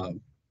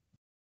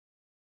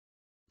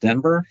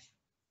Denver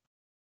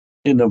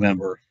in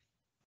November.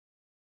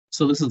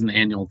 So this is an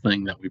annual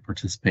thing that we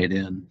participate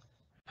in.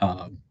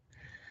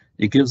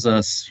 It gives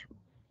us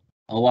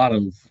a lot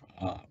of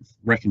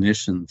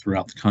recognition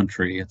throughout the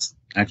country. It's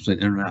actually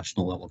an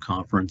international level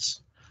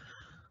conference.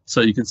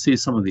 So you can see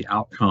some of the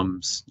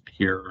outcomes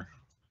here.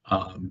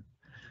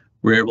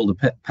 We're able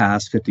to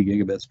pass 50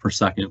 gigabits per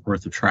second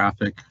worth of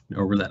traffic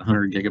over that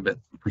 100 gigabit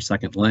per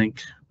second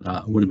link.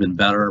 Would have been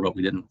better, but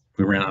we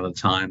ran out of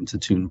time to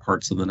tune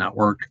parts of the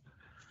network.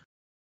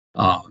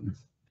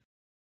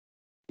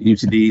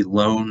 UTD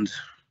loaned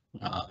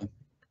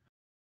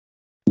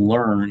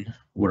Learn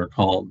what are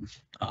called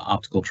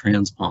optical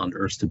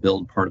transponders to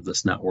build part of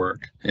this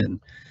network. And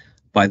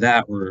by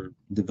that, we're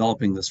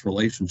developing this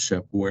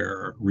relationship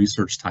where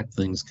research type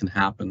things can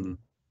happen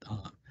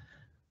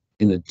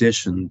in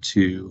addition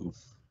to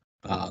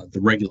the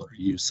regular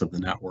use of the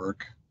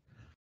network.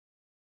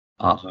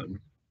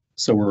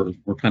 So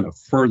we're kind of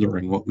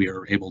furthering what we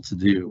are able to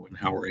do and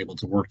how we're able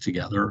to work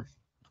together.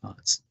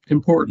 It's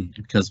important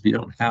because if you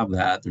don't have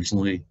that,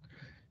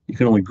 you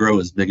can only grow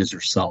as big as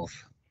yourself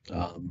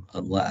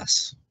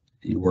unless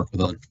you work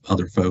with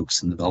other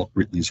folks and develop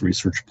these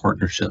research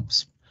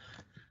partnerships.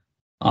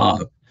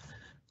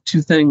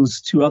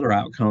 Two other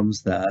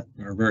outcomes that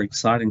are very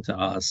exciting to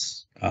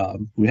us.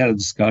 We had a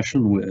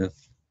discussion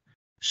with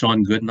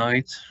Sean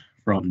Goodnight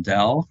from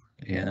Dell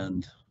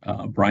and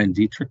Brian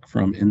Dietrich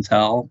from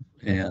Intel,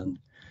 and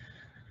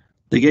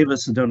they gave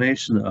us a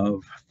donation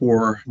of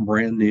 4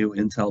 brand new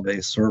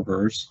Intel-based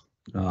servers.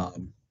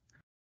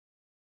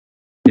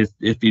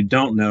 If you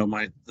don't know,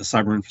 the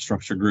cyber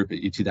infrastructure group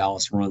at UT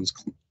Dallas runs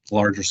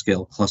larger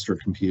scale cluster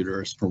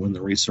computers for when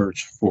the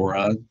research for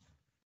a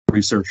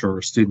researcher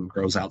or student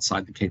grows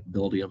outside the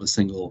capability of a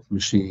single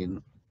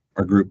machine.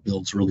 Our group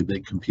builds really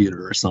big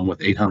computers, some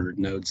with 800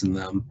 nodes in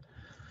them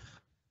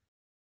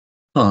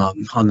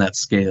on that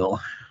scale.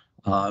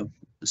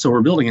 So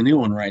we're building a new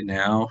one right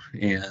now,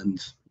 and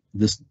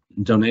this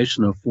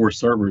donation of 4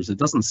 servers, it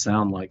doesn't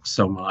sound like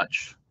so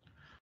much.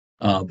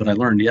 But I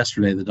learned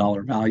yesterday the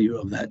dollar value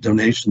of that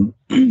donation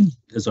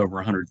is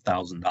over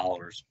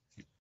 $100,000.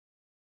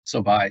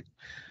 So by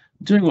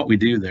doing what we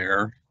do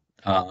there,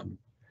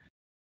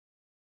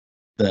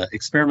 the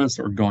experiments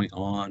that are going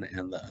on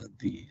and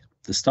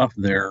the stuff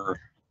there,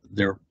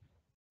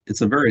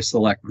 it's a very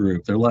select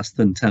group. There are less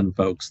than 10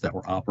 folks that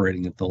were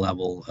operating at the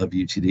level of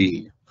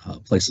UTD.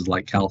 Places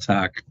like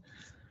Caltech,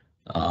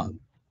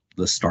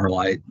 the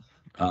Starlight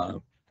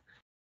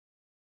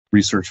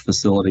research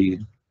facility,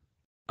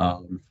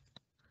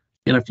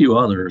 and a few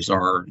others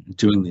are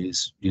doing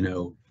these,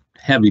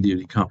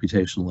 heavy-duty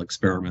computational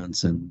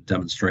experiments and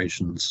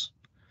demonstrations.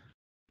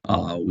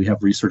 We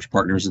have research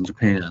partners in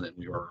Japan, and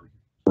we are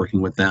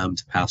working with them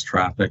to pass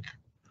traffic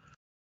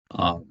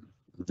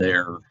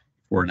there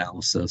for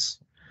analysis.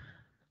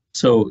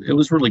 So it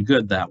was really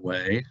good that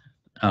way.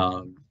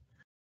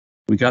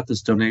 We got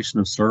this donation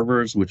of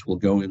servers, which will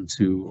go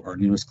into our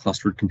newest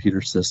clustered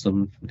computer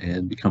system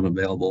and become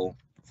available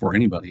for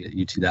anybody at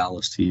UT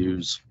Dallas to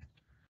use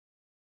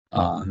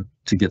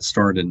to get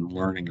started in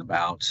learning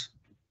about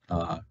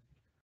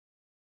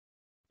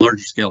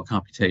larger scale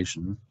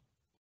computation.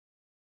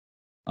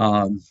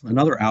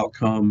 Another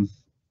outcome,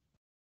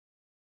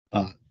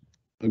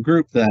 a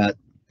group that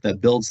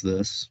builds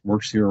this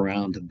works year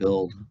round to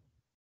build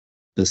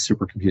this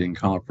supercomputing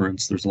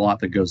conference. There's a lot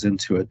that goes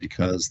into it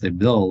because they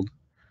build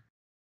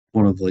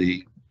one of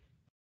the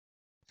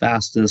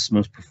fastest,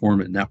 most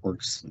performant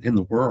networks in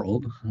the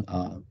world,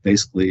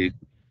 basically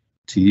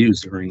to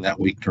use during that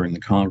week during the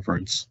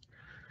conference.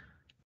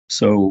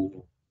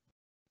 So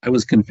I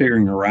was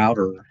configuring a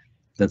router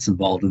that's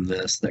involved in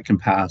this that can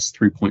pass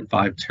 3.5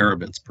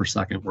 terabits per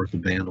second worth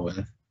of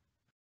bandwidth.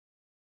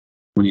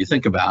 When you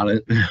think about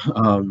it,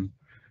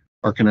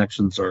 our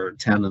connections are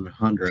 10 and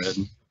 100,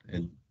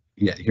 and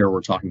yet here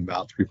we're talking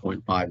about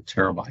 3.5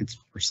 terabytes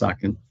per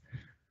second.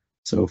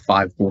 So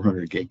 5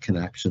 400 gig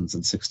connections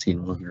and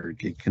 16 100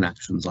 gig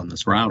connections on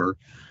this router.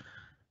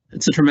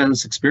 It's a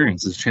tremendous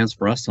experience. It's a chance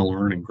for us to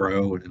learn and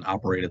grow and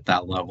operate at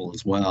that level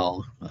as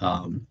well.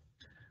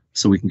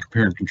 So we can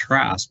compare and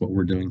contrast what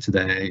we're doing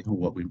today,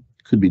 what we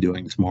could be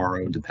doing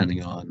tomorrow,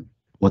 depending on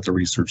what the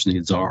research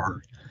needs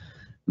are.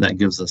 That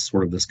gives us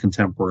sort of this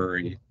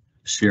contemporary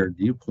shared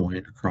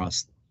viewpoint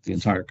across the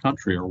entire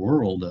country or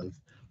world of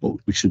what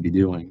we should be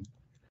doing.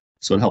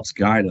 So it helps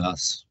guide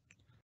us,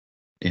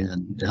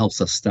 and it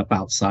helps us step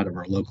outside of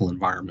our local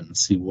environment and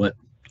see what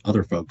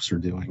other folks are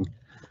doing.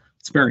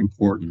 It's very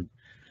important.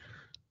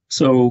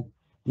 So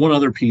one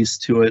other piece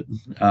to it,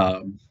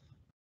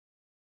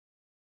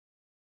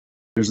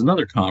 there's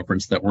another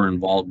conference that we're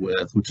involved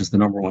with, which is the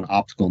 #1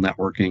 optical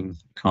networking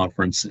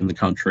conference in the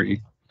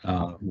country.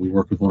 We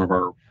work with one of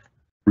our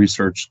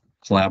research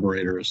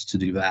collaborators to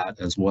do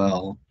that as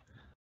well.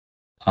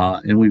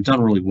 And we've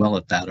done really well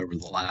at that over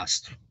the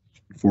last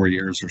 4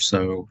 years or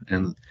so.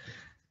 And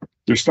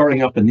they're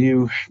starting up a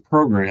new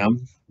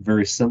program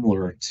very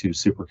similar to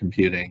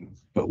supercomputing,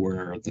 but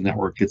where the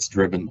network gets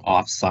driven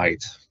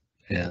off-site,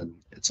 and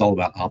it's all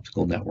about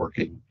optical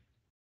networking.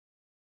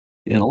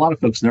 And a lot of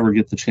folks never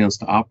get the chance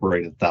to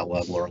operate at that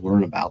level or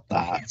learn about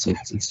that. So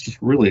it's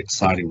just really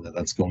exciting that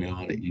that's going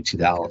on at UT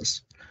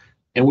Dallas.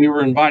 And we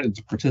were invited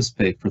to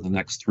participate for the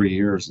next 3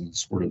 years in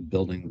sort of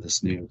building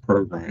this new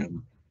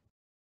program.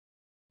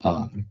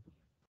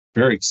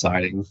 Very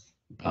exciting,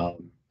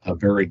 a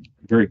very,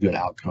 very good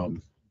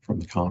outcome from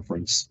the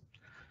conference.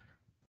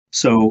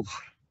 So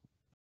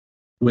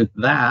with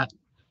that,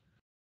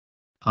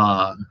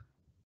 I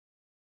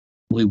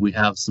believe we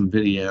have some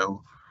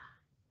video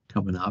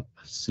coming up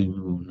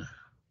soon.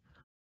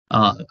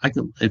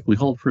 If we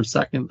hold for a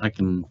second, I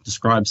can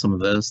describe some of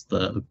this.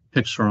 The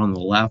picture on the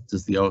left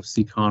is the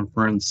OFC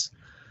conference.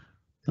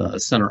 The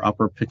center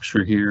upper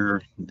picture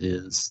here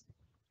is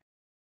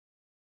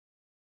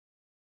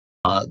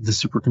the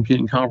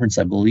supercomputing conference,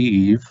 I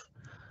believe.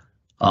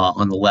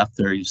 On the left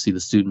there, you see the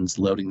students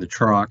loading the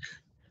truck.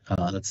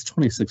 That's a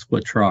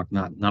 26-foot truck,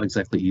 not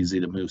exactly easy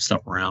to move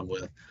stuff around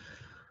with.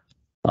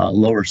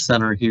 Lower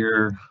center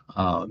here,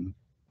 and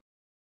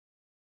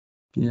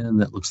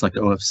that looks like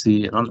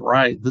OFC. And on the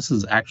right, this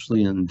is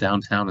actually in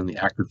downtown in the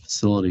Akron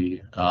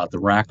facility. The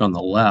rack on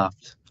the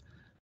left,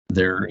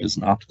 there is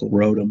an optical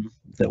ROADM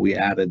that we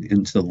added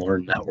into the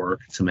Learn network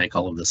to make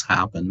all of this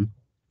happen.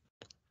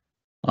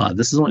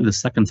 This is only the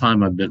second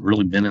time I've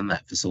really been in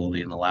that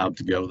facility and allowed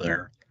to go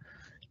there.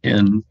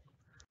 And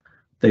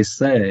they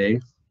say,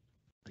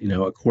 you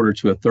know, a quarter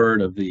to a third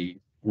of the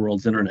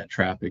world's internet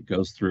traffic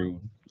goes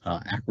through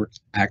Akron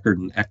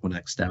and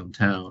Equinix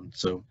downtown.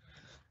 So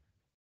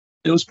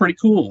it was pretty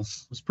cool.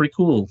 It was pretty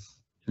cool.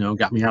 You know,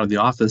 got me out of the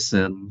office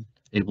and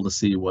able to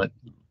see what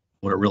it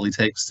really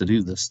takes to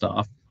do this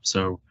stuff.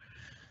 So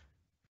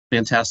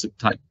fantastic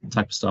type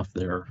of stuff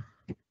there.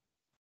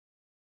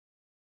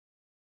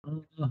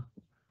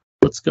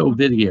 Let's go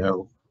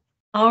video.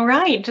 All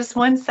right, just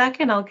 1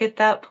 second. I'll get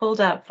that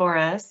pulled up for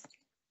us.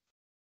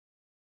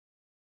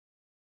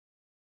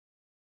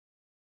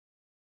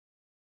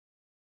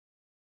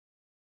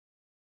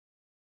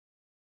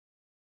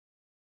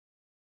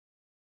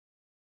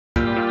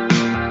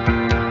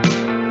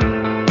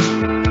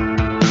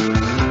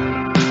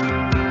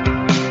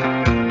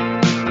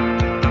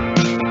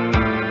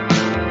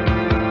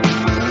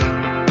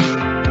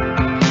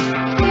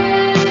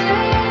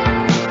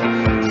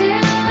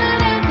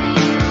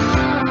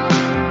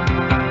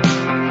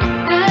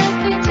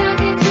 I've been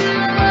talking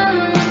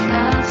to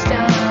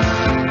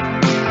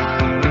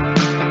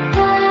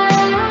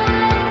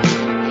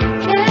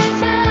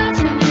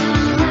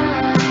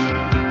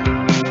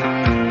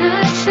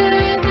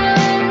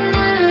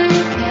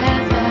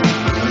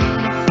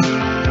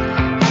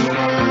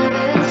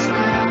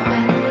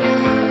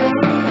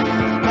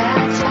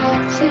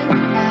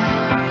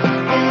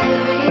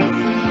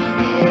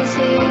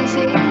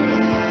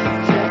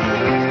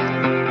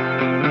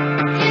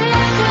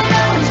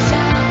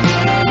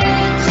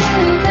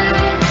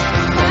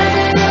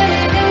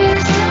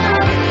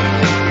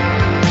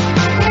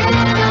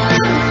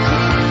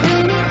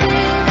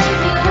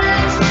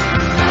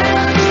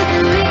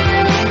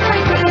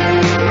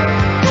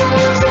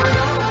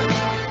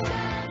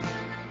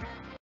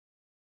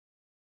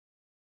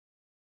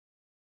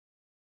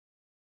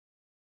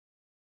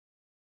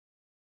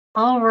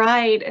All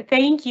right.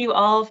 Thank you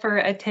all for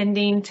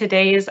attending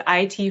today's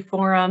IT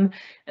forum.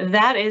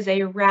 That is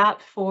a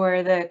wrap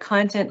for the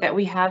content that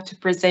we have to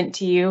present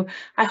to you.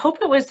 I hope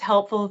it was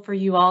helpful for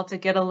you all to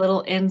get a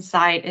little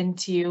insight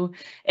into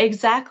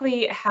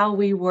exactly how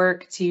we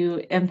work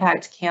to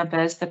impact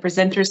campus. The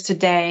presenters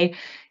today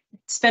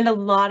spend a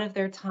lot of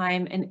their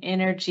time and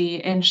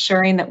energy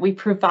ensuring that we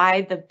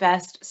provide the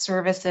best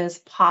services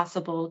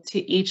possible to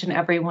each and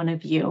every one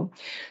of you.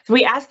 So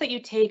we ask that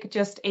you take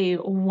just a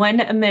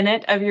 1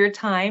 minute of your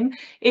time,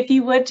 if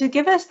you would, to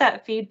give us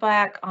that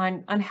feedback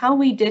on how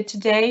we did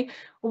today.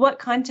 What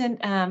content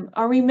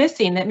are we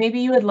missing that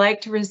maybe you would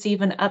like to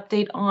receive an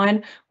update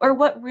on, or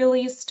what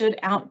really stood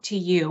out to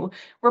you?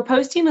 We're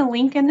posting a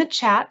link in the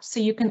chat so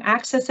you can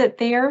access it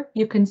there.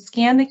 You can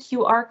scan the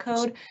QR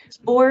code,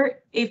 or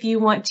if you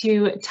want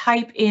to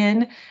type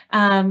in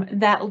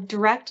that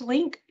direct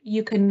link,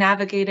 you can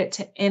navigate it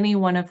to any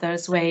one of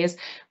those ways.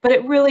 But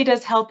it really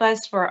does help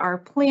us for our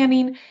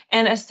planning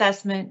and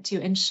assessment to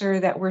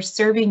ensure that we're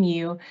serving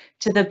you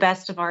to the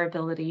best of our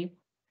ability.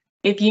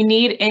 If you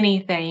need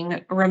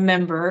anything,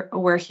 remember,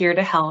 we're here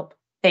to help.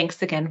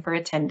 Thanks again for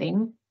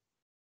attending.